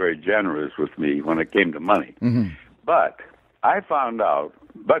always very generous with me when it came to money. But I found out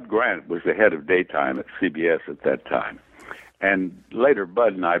Bud Grant was the head of daytime at CBS at that time. And later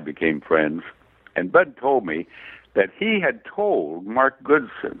Bud and I became friends. And Bud told me that he had told Mark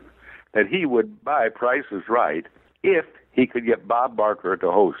Goodson that he would buy Price is Right if he could get Bob Barker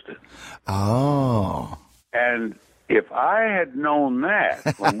to host it. Oh. And if I had known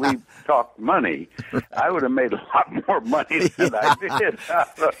that when we talked money, I would have made a lot more money than I did.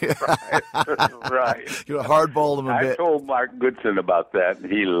 Right. You hardballed him a bit. I told Mark Goodson about that, and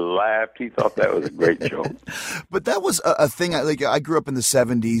he laughed. He thought that was a great joke. But that was a thing. I grew up in the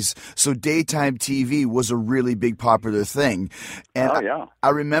 70s, so daytime TV was a really big popular thing. And I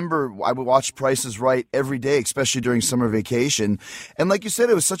remember I would watch Price is Right every day, especially during summer vacation. And like you said,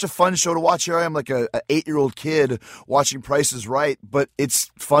 it was such a fun show to watch. Here I am, like a 8-year-old kid watching Price is Right, but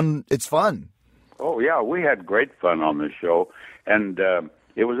it's fun. It's fun. Oh, yeah, we had great fun on the show, and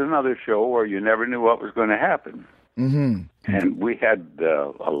it was another show where you never knew what was going to happen. And we had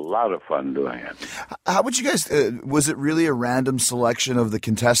a lot of fun doing it. How would you guys, was it really a random selection of the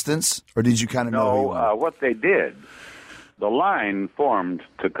contestants, or did you kind of know? No, what they did, the line formed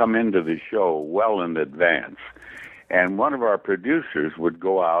to come into the show well in advance, and one of our producers would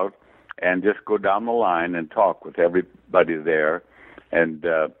go out and just go down the line and talk with everybody there and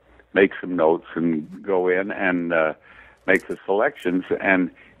make some notes and go in and make the selections.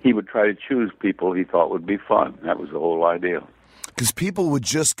 And he would try to choose people he thought would be fun. That was the whole idea. Because people would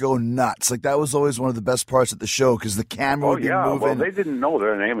just go nuts. Like, that was always one of the best parts of the show, because the camera would be moving. Well, they didn't know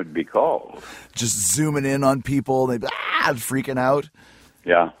their name would be called. Just zooming in on people. They'd be freaking out.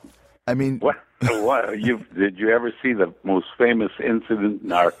 Yeah. I mean... What? Did you ever see the most famous incident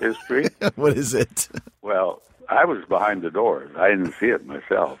in our history? What is it? Well, I was behind the doors. I didn't see it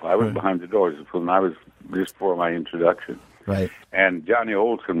myself. I was behind the doors when I was just for my introduction. Right. And Johnny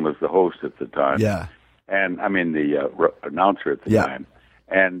Olson was the host at the time. Yeah. And I mean the announcer at the time.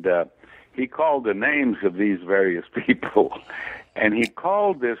 And he called the names of these various people, and he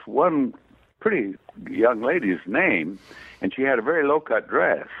called this one pretty young lady's name, and she had a very low-cut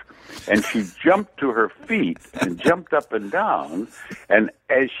dress. And she jumped to her feet and jumped up and down. And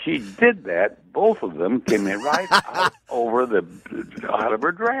as she did that, both of them came in right out out of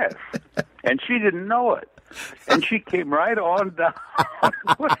her dress. And she didn't know it. And she came right on down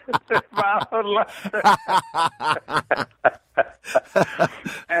with the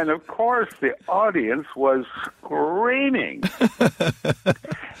And of course, the audience was screaming.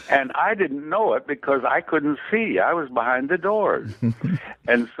 And I didn't know it because I couldn't see. I was behind the doors.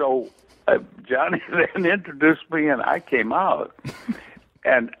 And so Johnny then introduced me, and I came out.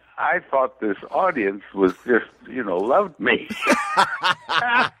 And I thought this audience was just, loved me.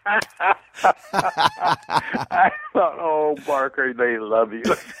 I thought, oh, Barker, they love you.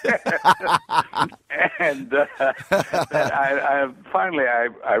 And finally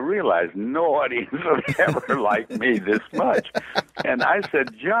I realized no audience would ever like me this much. And I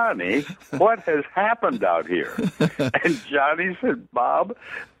said, Johnny, what has happened out here? And Johnny said, Bob,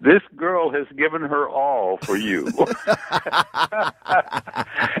 this girl has given her all for you.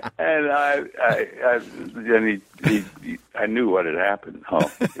 And I knew what had happened. Oh,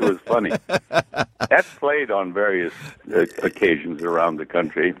 it was funny. That played on various occasions around the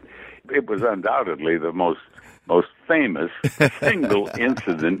country. It was undoubtedly the most famous single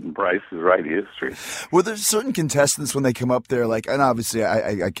incident in Price is Right history. Were there certain contestants when they come up there, like, and obviously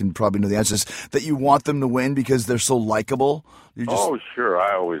I can probably know the answers, that you want them to win because they're so likable? Oh, sure.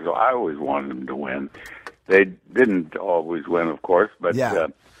 I always wanted them to win. They didn't always win, of course, but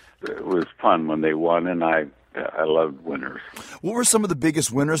it was fun when they won, and I loved winners. What were some of the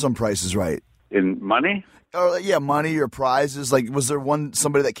biggest winners on Price is Right? In money? Or yeah, money or prizes. Like, was there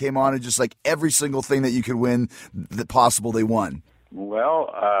somebody that came on and just like every single thing that you could win that possible they won?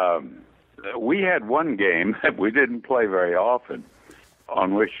 Well, we had one game that we didn't play very often,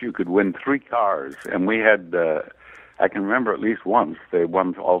 on which you could win 3 cars, and we had. I can remember at least once they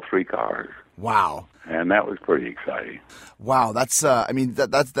won all 3 cars. Wow. And that was pretty exciting. Wow, that's yeah,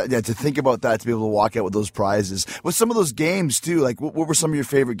 to think about that, to be able to walk out with those prizes. With some of those games too, like what were some of your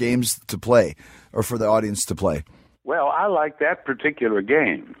favorite games to play or for the audience to play? Well, I like that particular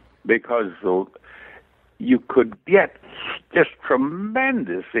game because you could get just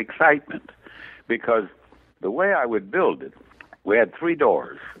tremendous excitement, because the way I would build it, we had 3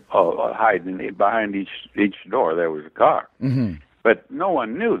 doors. Hiding behind each door there was a car. Mm-hmm. But no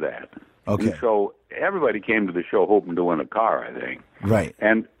one knew that. Okay. And so everybody came to the show hoping to win a car, I think. Right.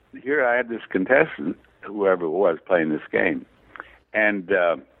 And here I had this contestant, whoever it was, playing this game. And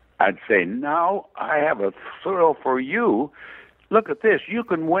I'd say, now I have a thrill for you. Look at this. You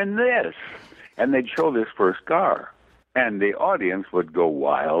can win this. And they'd show this first car. And the audience would go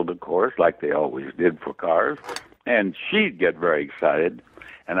wild, of course, like they always did for cars. And she'd get very excited.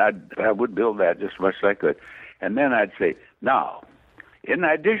 And I would build that just as much as I could. And then I'd say, now, in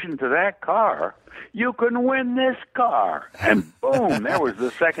addition to that car, you can win this car. And boom, there was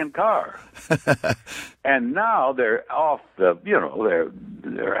the second car. And now they're off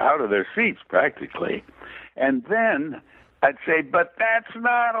they're out of their seats practically. And then I'd say, but that's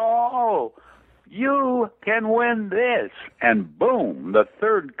not all. You can win this. And boom, the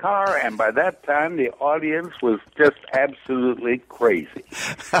third car. And by that time, the audience was just absolutely crazy.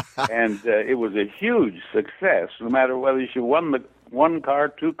 And it was a huge success, no matter whether you won the 1 car,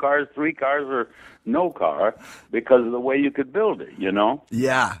 2 cars, 3 cars, or no car, because of the way you could build it, you know?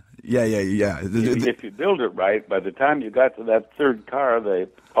 Yeah. If you build it right, by the time you got to that third car, the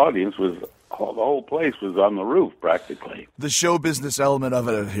audience was... the whole place was on the roof, practically. The show business element of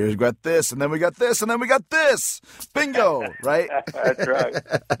it. Here we got this, and then we got this, and then we got this. Bingo, right? That's right.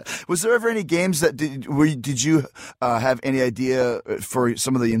 Was there ever any games that did you have any idea for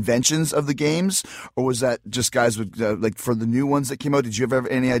some of the inventions of the games, or was that just guys with like for the new ones that came out? Did you ever have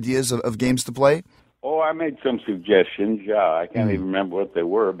any ideas of games to play? Oh, I made some suggestions. Yeah, I can't even remember what they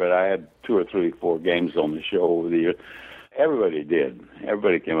were, but I had 2 or 3, 4 games on the show over the years. Everybody did.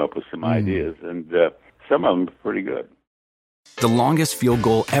 Everybody came up with some ideas, and some of them were pretty good. The longest field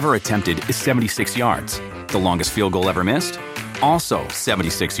goal ever attempted is 76 yards. The longest field goal ever missed? Also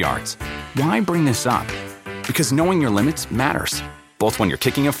 76 yards. Why bring this up? Because knowing your limits matters, both when you're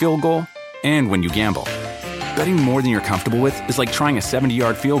kicking a field goal and when you gamble. Betting more than you're comfortable with is like trying a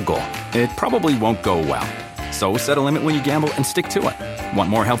 70-yard field goal. It probably won't go well. So set a limit when you gamble and stick to it. Want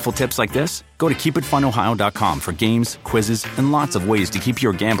more helpful tips like this? Go to keepitfunohio.com for games, quizzes, and lots of ways to keep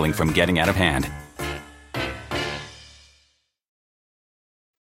your gambling from getting out of hand.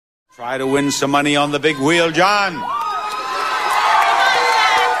 Try to win some money on the big wheel, John.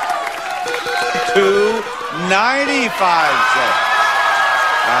 $2.95.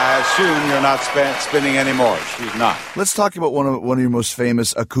 I assume you're not spinning anymore. She's not. Let's talk about one of your most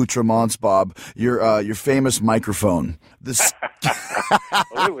famous accoutrements, Bob. Your famous microphone. This.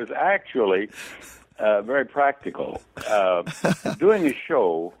 Well, it was actually very practical. Doing a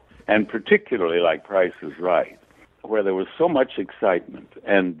show, and particularly like Price is Right, where there was so much excitement,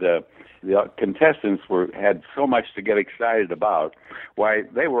 and the contestants had so much to get excited about. Why,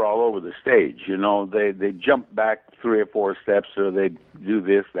 they were all over the stage. You know, they jumped back 3 or 4 steps, or they'd do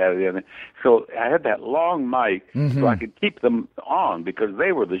this, that, and the other. So I had that long mic, so I could keep them on because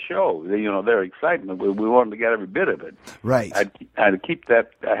they were the show. Their excitement. We wanted to get every bit of it. Right. I'd keep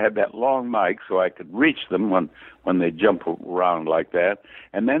that. I had that long mic so I could reach them when they jump around like that.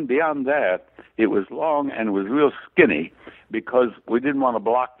 And then beyond that, it was long and it was real skinny because we didn't want to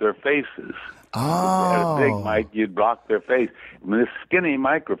block their faces. Oh. If you had a big mic, you'd block their face. With this skinny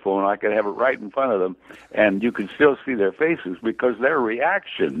microphone, I could have it right in front of them, and you could still see their faces because their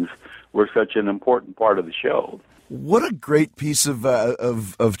reactions were such an important part of the show. What a great piece of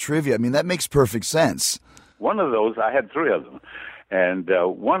trivia. I mean, that makes perfect sense. One of those, I had 3 of them, and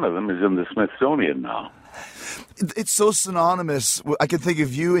one of them is in the Smithsonian now. It's so synonymous. I can think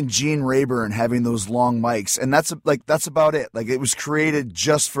of you and Gene Rayburn having those long mics, and that's about it. Like, it was created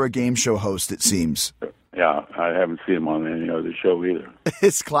just for a game show host, it seems. Yeah, I haven't seen him on any other show either.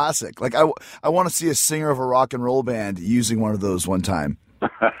 It's classic. Like, I want to see a singer of a rock and roll band using one of those one time.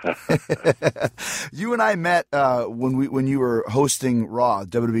 You and I met when you were hosting Raw,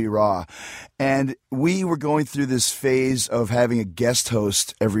 WWE Raw, and we were going through this phase of having a guest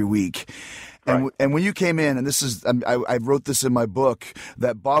host every week. And when you came in, and this is, I wrote this in my book,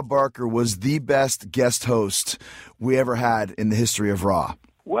 that Bob Barker was the best guest host we ever had in the history of Raw.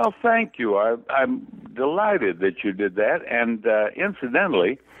 Well, thank you. I'm delighted that you did that. And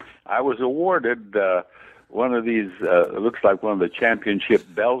incidentally, I was awarded one of these, it looks like one of the championship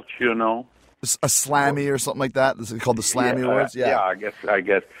belts, you know. A Slammy or something like that? This is called the Slammy Awards? Yeah, I guess.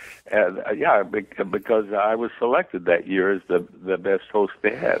 Because I was selected that year as the best host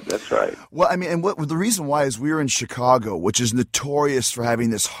they had. That's right. Well, I mean, and the reason why is we were in Chicago, which is notorious for having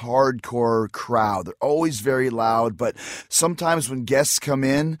this hardcore crowd. They're always very loud, but sometimes when guests come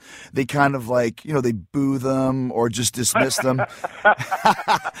in, they kind of like, they boo them or just dismiss them.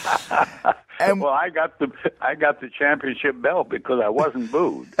 And, well, I got the championship belt because I wasn't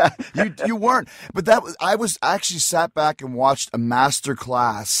booed. you weren't, but I was actually sat back and watched a master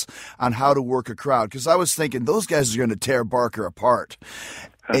class on how to work a crowd, because I was thinking those guys are going to tear Barker apart.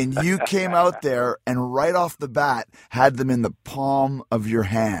 And you came out there and right off the bat had them in the palm of your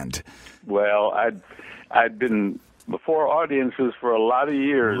hand. Well, I'd been before audiences for a lot of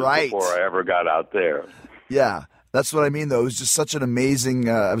years before I ever got out there. Yeah. That's what I mean, though. It was just such an amazing.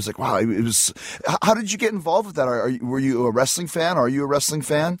 I was like, wow. It was. How did you get involved with that? Were you a wrestling fan? Are you a wrestling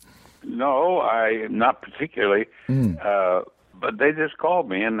fan? No, not particularly. But they just called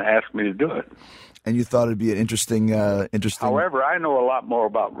me and asked me to do it. And you thought it'd be an interesting. However, I know a lot more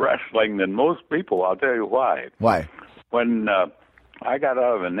about wrestling than most people. I'll tell you why. Why? When I got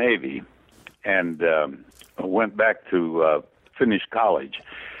out of the Navy and went back to finish college,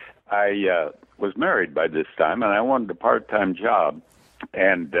 I was married by this time, and I wanted a part-time job.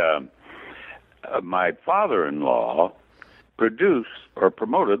 And my father-in-law produced or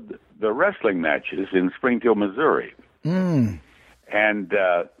promoted the wrestling matches in Springfield, Missouri. And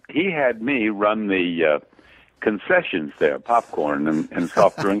he had me run the concessions there, popcorn and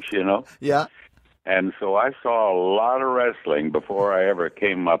soft drinks, Yeah. And so I saw a lot of wrestling before I ever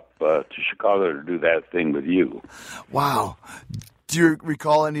came up to Chicago to do that thing with you. Wow. Do you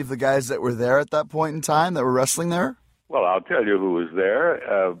recall any of the guys that were there at that point in time that were wrestling there? Well, I'll tell you who was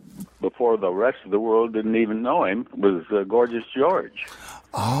there before the rest of the world didn't even know him. Was Gorgeous George.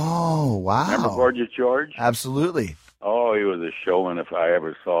 Oh, wow. Remember Gorgeous George? Absolutely. Oh, he was a showman if I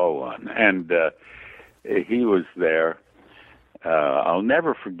ever saw one. And he was there. I'll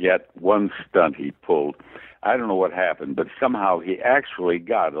never forget one stunt he pulled. I don't know what happened, but somehow he actually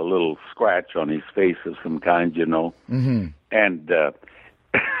got a little scratch on his face of some kind, Mm-hmm. And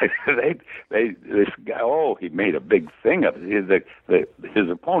this guy, he made a big thing of it. His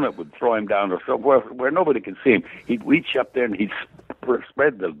opponent would throw him down or somewhere where nobody could see him. He'd reach up there and he'd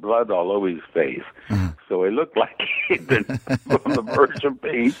spread the blood all over his face. Mm-hmm. So he looked like he'd been on the verge of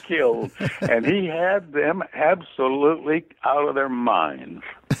being killed. And he had them absolutely out of their minds.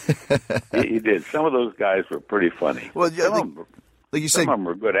 He did. Some of those guys were pretty funny. Well, yeah, like you said, some of them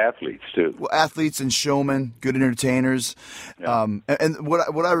were good athletes too. Well, athletes and showmen, good entertainers. Yeah. And what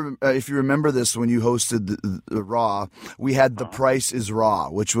I if you remember this, when you hosted the Raw, we had The Price is Raw,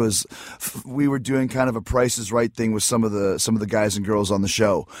 which was we were doing kind of a Price is Right thing with some of the guys and girls on the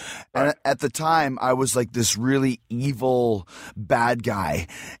show. Right. And at the time, I was like this really evil bad guy,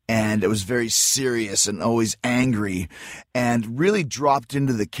 and it was very serious and always angry, and really dropped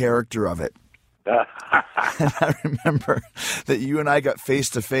into the character of it. And I remember that you and I got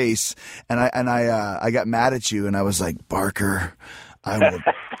face to face, and I got mad at you, and I was like, Barker, I will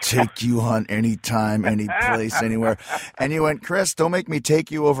take you on any time, any place, anywhere. And you went, Chris, don't make me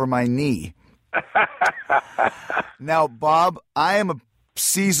take you over my knee. Now, Bob, I am a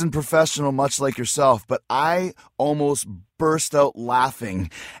seasoned professional, much like yourself, but I almost burst out laughing,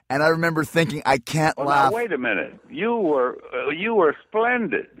 and I remember thinking, I can't laugh. Now, wait a minute, you were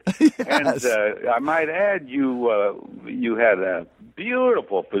splendid. Yes. And I might add, you had a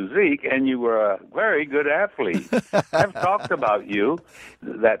beautiful physique, and you were a very good athlete. I've talked about you,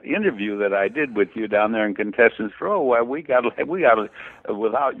 that interview that I did with you down there in Contestants Row. Well, we got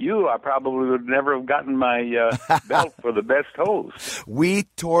without you, I probably would never have gotten my belt for the best host. We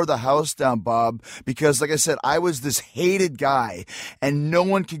tore the house down, Bob, because, like I said, I was this hated guy, and no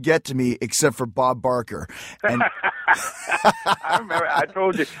one could get to me except for Bob Barker. And I remember I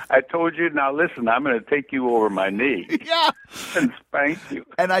told you, now listen, I'm going to take you over my knee. Yeah. And spank you.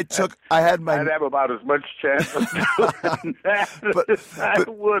 And I'd have about as much chance of doing that as I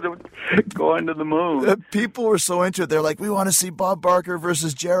would of going to the moon. People were so into it. They're like, we want to see Bob Barker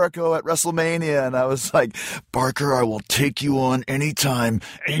versus Jericho at WrestleMania. And I was like, Barker, I will take you on anytime,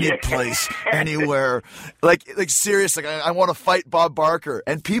 any place, anywhere. Like serious. Like, I want to fight Bob Barker.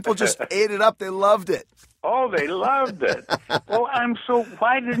 And people just ate it up. They loved it. Oh, they loved it. Well,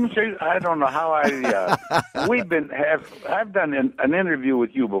 why didn't you? I don't know how I've done an interview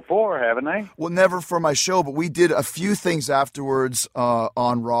with you before, haven't I? Well, never for my show, but we did a few things afterwards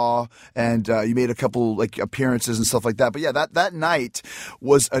on Raw, and you made a couple like appearances and stuff like that. But yeah, that night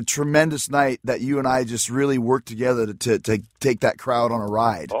was a tremendous night that you and I just really worked together to take that crowd on a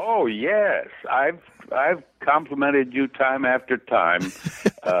ride. Oh yes, I've complimented you time after time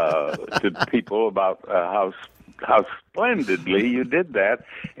to people about how splendidly you did that,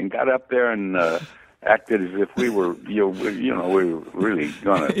 and got up there and acted as if we were we were really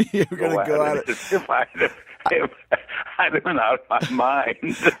going to go at it. If I'd been out of my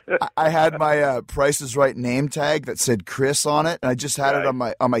mind. I had my Price is Right name tag that said Chris on it, and I just had it on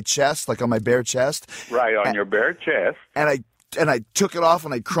my chest, like on my bare chest. Right, on your bare chest. And I took it off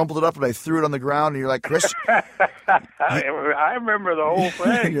and I crumpled it up and I threw it on the ground, and you're like, Chris. I remember the whole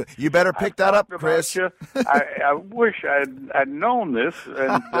thing. You better pick that up, Chris. I wish I'd known this,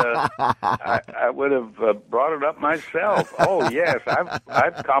 and I would have brought it up myself. Oh yes,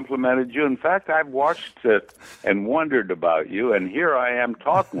 I've complimented you. In fact, I've watched it and wondered about you, and here I am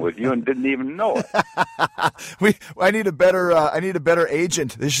talking with you and didn't even know it. I need a better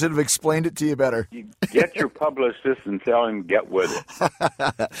agent. They should have explained it to you better. You get your publicist and tell him get with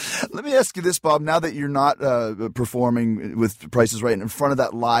it. Let me ask you this, Bob. Now that you're not performing with Price is Right in front of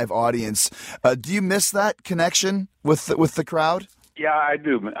that live audience, do you miss that connection with the crowd? Yeah, I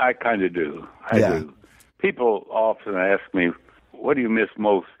do. I kind of do. I do. People often ask me, what do you miss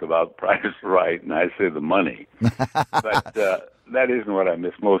most about Price is Right? And I say the money. But that isn't what I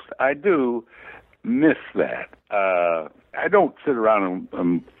miss most. I do miss that. I don't sit around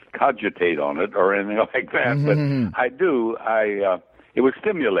and cogitate on it or anything like that, but I do. It was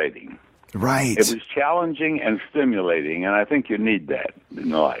stimulating. Right. It was challenging and stimulating, and I think you need that in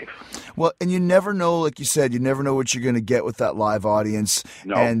life. Well, and you never know, like you said, you never know what you're going to get with that live audience.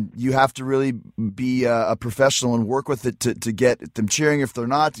 No. And you have to really be a professional and work with it to get them cheering if they're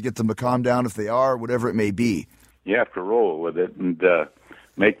not, to get them to calm down if they are, whatever it may be. You have to roll with it and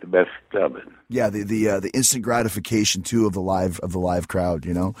make the best of it. Yeah, the instant gratification too of the live crowd,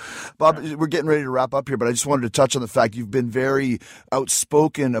 you know. Bob, we're getting ready to wrap up here, but I just wanted to touch on the fact you've been very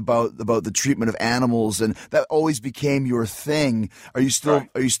outspoken about the treatment of animals, and that always became your thing. Are you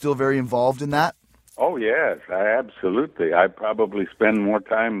still very involved in that? Oh yes, absolutely. I probably spend more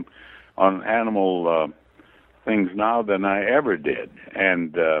time on animal things now than I ever did,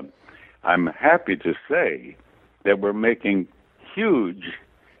 and I'm happy to say that we're making huge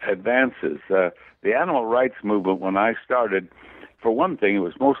advances. The animal rights movement, when I started, for one thing, it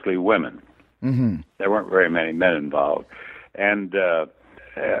was mostly women. Mm-hmm. There weren't very many men involved. And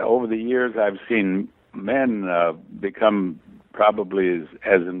over the years, I've seen men become probably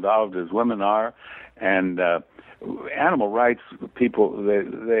as involved as women are. And animal rights people,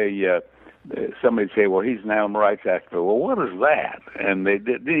 somebody'd say, well, he's an animal rights activist. Well, what is that? And they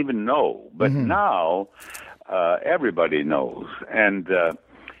didn't even know. But now everybody knows. And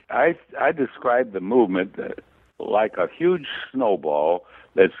I describe the movement like a huge snowball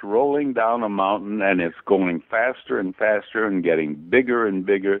that's rolling down a mountain, and it's going faster and faster and getting bigger and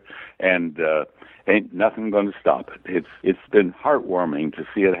bigger, and ain't nothing going to stop it. It's been heartwarming to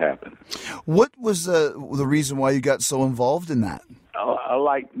see it happen. What was the reason why you got so involved in that?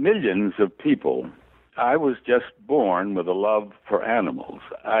 Like millions of people, I was just born with a love for animals.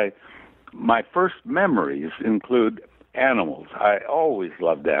 My first memories include animals. I always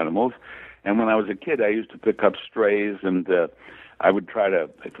loved animals, and when I was a kid, I used to pick up strays, and I would try to,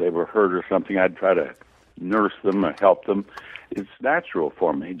 if they were hurt or something, I'd try to nurse them or help them. It's natural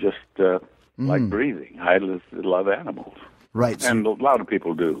for me, just like breathing. I love animals. Right. And a lot of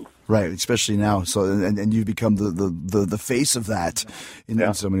people do. Right, especially now. So, and you've become the face of that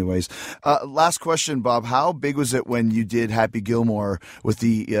in so many ways. Last question, Bob. How big was it when you did Happy Gilmore with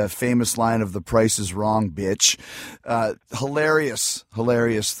the famous line of "The Price is Wrong, bitch"? Hilarious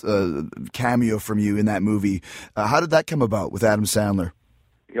cameo from you in that movie. How did that come about with Adam Sandler?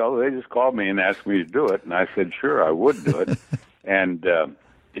 They just called me and asked me to do it, and I said, sure, I would do it. And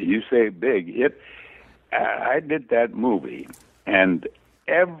you say big. I did that movie, and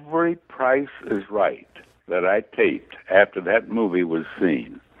every Price is Right that I taped after that movie was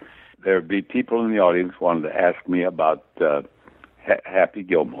seen, there'd be people in the audience wanted to ask me about Happy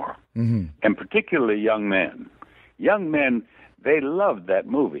Gilmore, and particularly young men. Young men, they loved that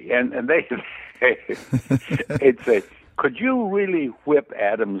movie, and they'd say, could you really whip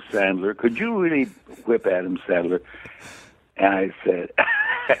Adam Sandler? Could you really whip Adam Sandler? And I said,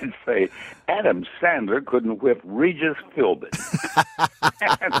 I'd say Adam Sandler couldn't whip Regis Philbin.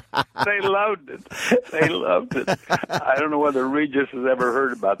 And they loved it. They loved it. I don't know whether Regis has ever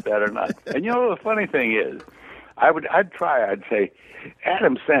heard about that or not. And you know, the funny thing is, I'd say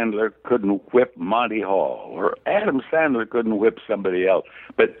Adam Sandler couldn't whip Monty Hall, or Adam Sandler couldn't whip somebody else.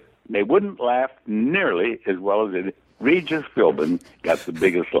 But they wouldn't laugh nearly as well as it. Regis Philbin got the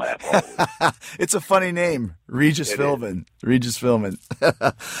biggest laugh. It's a funny name, Regis Philbin. Regis Philbin.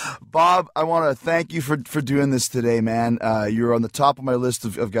 Bob, I want to thank you for doing this today, man. You're on the top of my list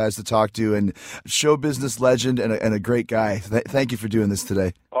of guys to talk to, and show business legend and a great guy. Thank you for doing this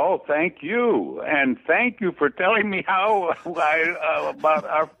today. Oh, thank you, and thank you for telling me how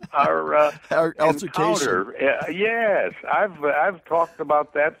about our altercation. Yes, I've talked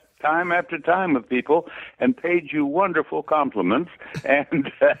about that time after time with people and paid you wonderful compliments,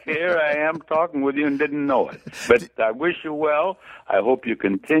 and here I am talking with you and didn't know it. But I wish you well. I hope you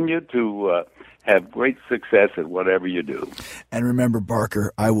continue to have great success at whatever you do. And remember,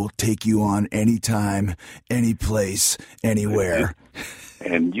 Barker, I will take you on anytime, any place, anywhere.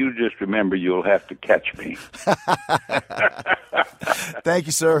 And you just remember you'll have to catch me. Thank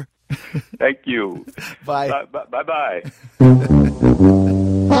you, sir. Thank you. Bye. Bye-bye.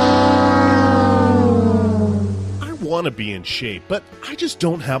 I want to be in shape, but I just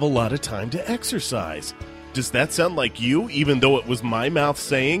don't have a lot of time to exercise. Does that sound like you, even though it was my mouth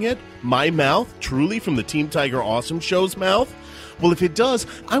saying it? My mouth? Truly from the Team Tiger Awesome Show's mouth? Well, if it does,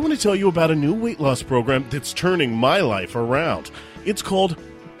 I want to tell you about a new weight loss program that's turning my life around. It's called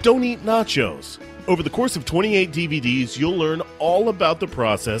Don't Eat Nachos. Over the course of 28 DVDs, you'll learn all about the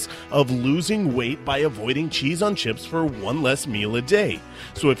process of losing weight by avoiding cheese on chips for one less meal a day.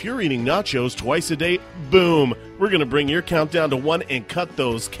 So if you're eating nachos twice a day, boom, we're going to bring your count down to 1 and cut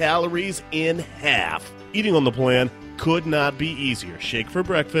those calories in half. Eating on the plan could not be easier. Shake for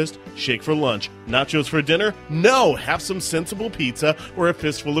breakfast, shake for lunch. Nachos for dinner? No! Have some sensible pizza or a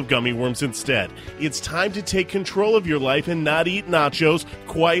fistful of gummy worms instead. It's time to take control of your life and not eat nachos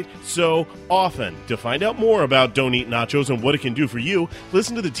quite so often. To find out more about Don't Eat Nachos and what it can do for you,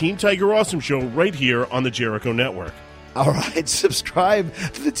 listen to the Team Tiger Awesome Show right here on the Jericho Network. All right, subscribe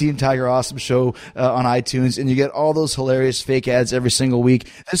to the Team Tiger Awesome Show on iTunes, and you get all those hilarious fake ads every single week.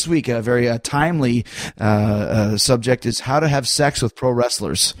 This week, a very timely subject is how to have sex with pro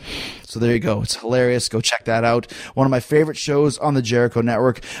wrestlers. So there you go. It's hilarious. Go check that out. One of my favorite shows on the Jericho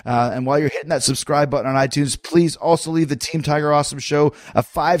Network. And while you're hitting that subscribe button on iTunes, please also leave the Team Tiger Awesome Show a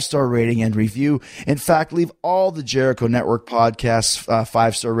 5-star rating and review. In fact, leave all the Jericho Network podcasts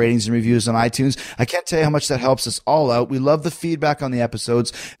 5-star ratings and reviews on iTunes. I can't tell you how much that helps us all out. We love the feedback on the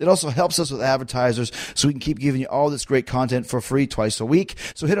episodes. It also helps us with advertisers so we can keep giving you all this great content for free twice a week.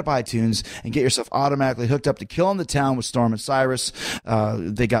 So hit up iTunes and get yourself automatically hooked up to Killing the Town with Storm and Cyrus.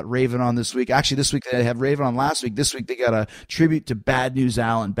 They got Raven on this week. Actually, this week they had Raven on last week. This week they got a tribute to Bad News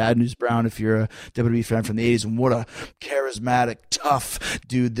Allen, Bad News Brown, if you're a WWE fan from the 80s. And what a charismatic, tough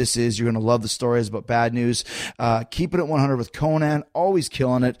dude this is. You're going to love the stories about Bad News. Keeping it 100 with Conan, always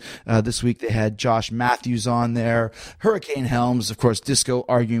killing it. This week they had Josh Matthews on there. Hurricane Helms, of course, Disco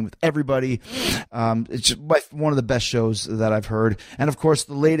arguing with everybody. It's just one of the best shows that I've heard. And, of course,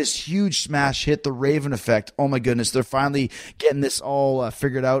 the latest huge smash hit, The Raven Effect. Oh, my goodness. They're finally getting this all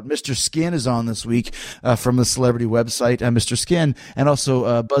figured out. Mr. Skin is on this week from the celebrity website, Mr. Skin, and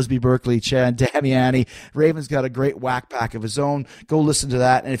also Busby Berkeley, Chad Damiani. Raven's got a great whack pack of his own. Go listen to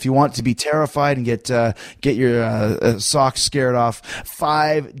that. And if you want to be terrified and get your socks scared off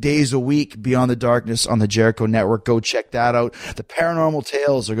 5 days a week, Beyond the Darkness on the Jericho Network, go check that out. The paranormal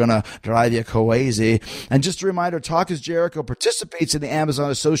tales are going to drive you crazy. And just a reminder, Talk is Jericho participates in the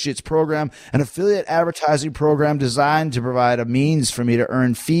Amazon Associates program, an affiliate advertising program designed to provide a means for me to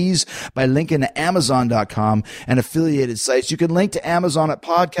earn fees by linking to Amazon.com and affiliated sites. You can link to Amazon at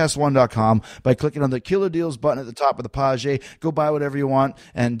podcast1.com by clicking on the Killer Deals button at the top of the page. Go buy whatever you want,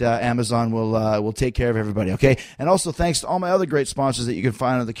 and Amazon will take care of everybody, okay? And also thanks to all my other great sponsors that you can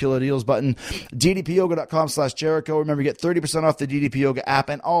find on the Killer Deals button. DDPyoga.com/Jericho. Remember, get 30% off the DDP Yoga app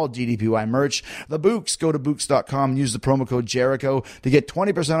and all DDPY merch. The Books, go to Books.com and use the promo code Jericho to get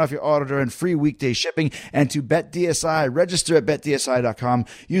 20% off your order and free weekday shipping. And to BetDSI, register at BetDSI.com.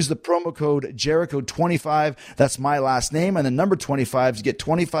 Use the promo code Jericho25. That's my last name and the number 25 to get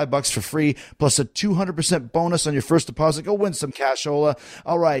 $25 for free plus a 200% bonus on your first deposit. Go win some cashola.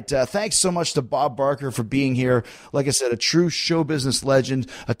 All right. Thanks so much to Bob Barker for being here. Like I said, a true show business legend,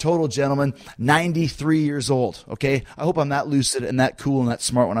 a total gentleman, 93 years old. Okay. okay? I hope I'm that lucid and that cool and that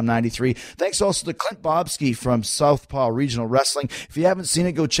smart when I'm 93. Thanks also to Clint Bobsky from Southpaw Regional Wrestling. If you haven't seen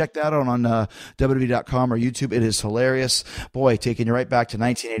it, go check that out on WWE.com or YouTube. It is hilarious. Boy, taking you right back to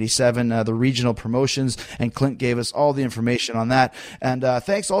 1987, the regional promotions, and Clint gave us all the information on that. And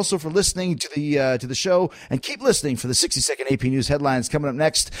thanks also for listening to the show, and keep listening for the 60-second AP News headlines coming up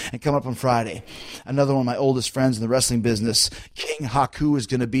next and coming up on Friday. Another one of my oldest friends in the wrestling business, King Haku, is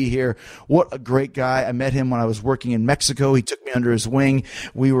going to be here. What a great guy. I met him when I was working in Mexico. He took me under his wing.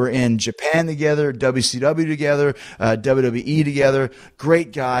 We were in Japan together, WCW together, WWE together.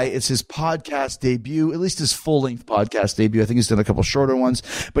 Great guy. It's his podcast debut, at least his full-length podcast debut. I think he's done a couple shorter ones,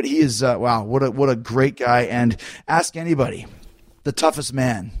 but he is, wow, what a great guy. And ask anybody, the toughest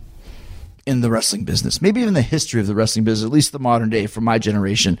man in the wrestling business, maybe even the history of the wrestling business, at least the modern day from my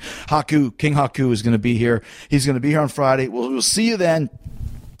generation. Haku, King Haku, is going to be here. He's going to be here on Friday. We'll see you then.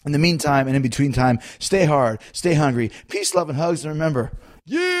 In the meantime and in between time, stay hard, stay hungry, peace, love, and hugs, and remember,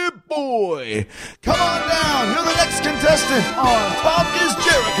 yeah, boy, come on down. You're the next contestant on Talk is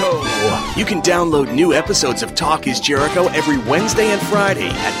Jericho. You can download new episodes of Talk is Jericho every Wednesday and Friday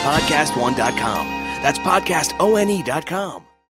at podcastone.com. That's podcastone.com.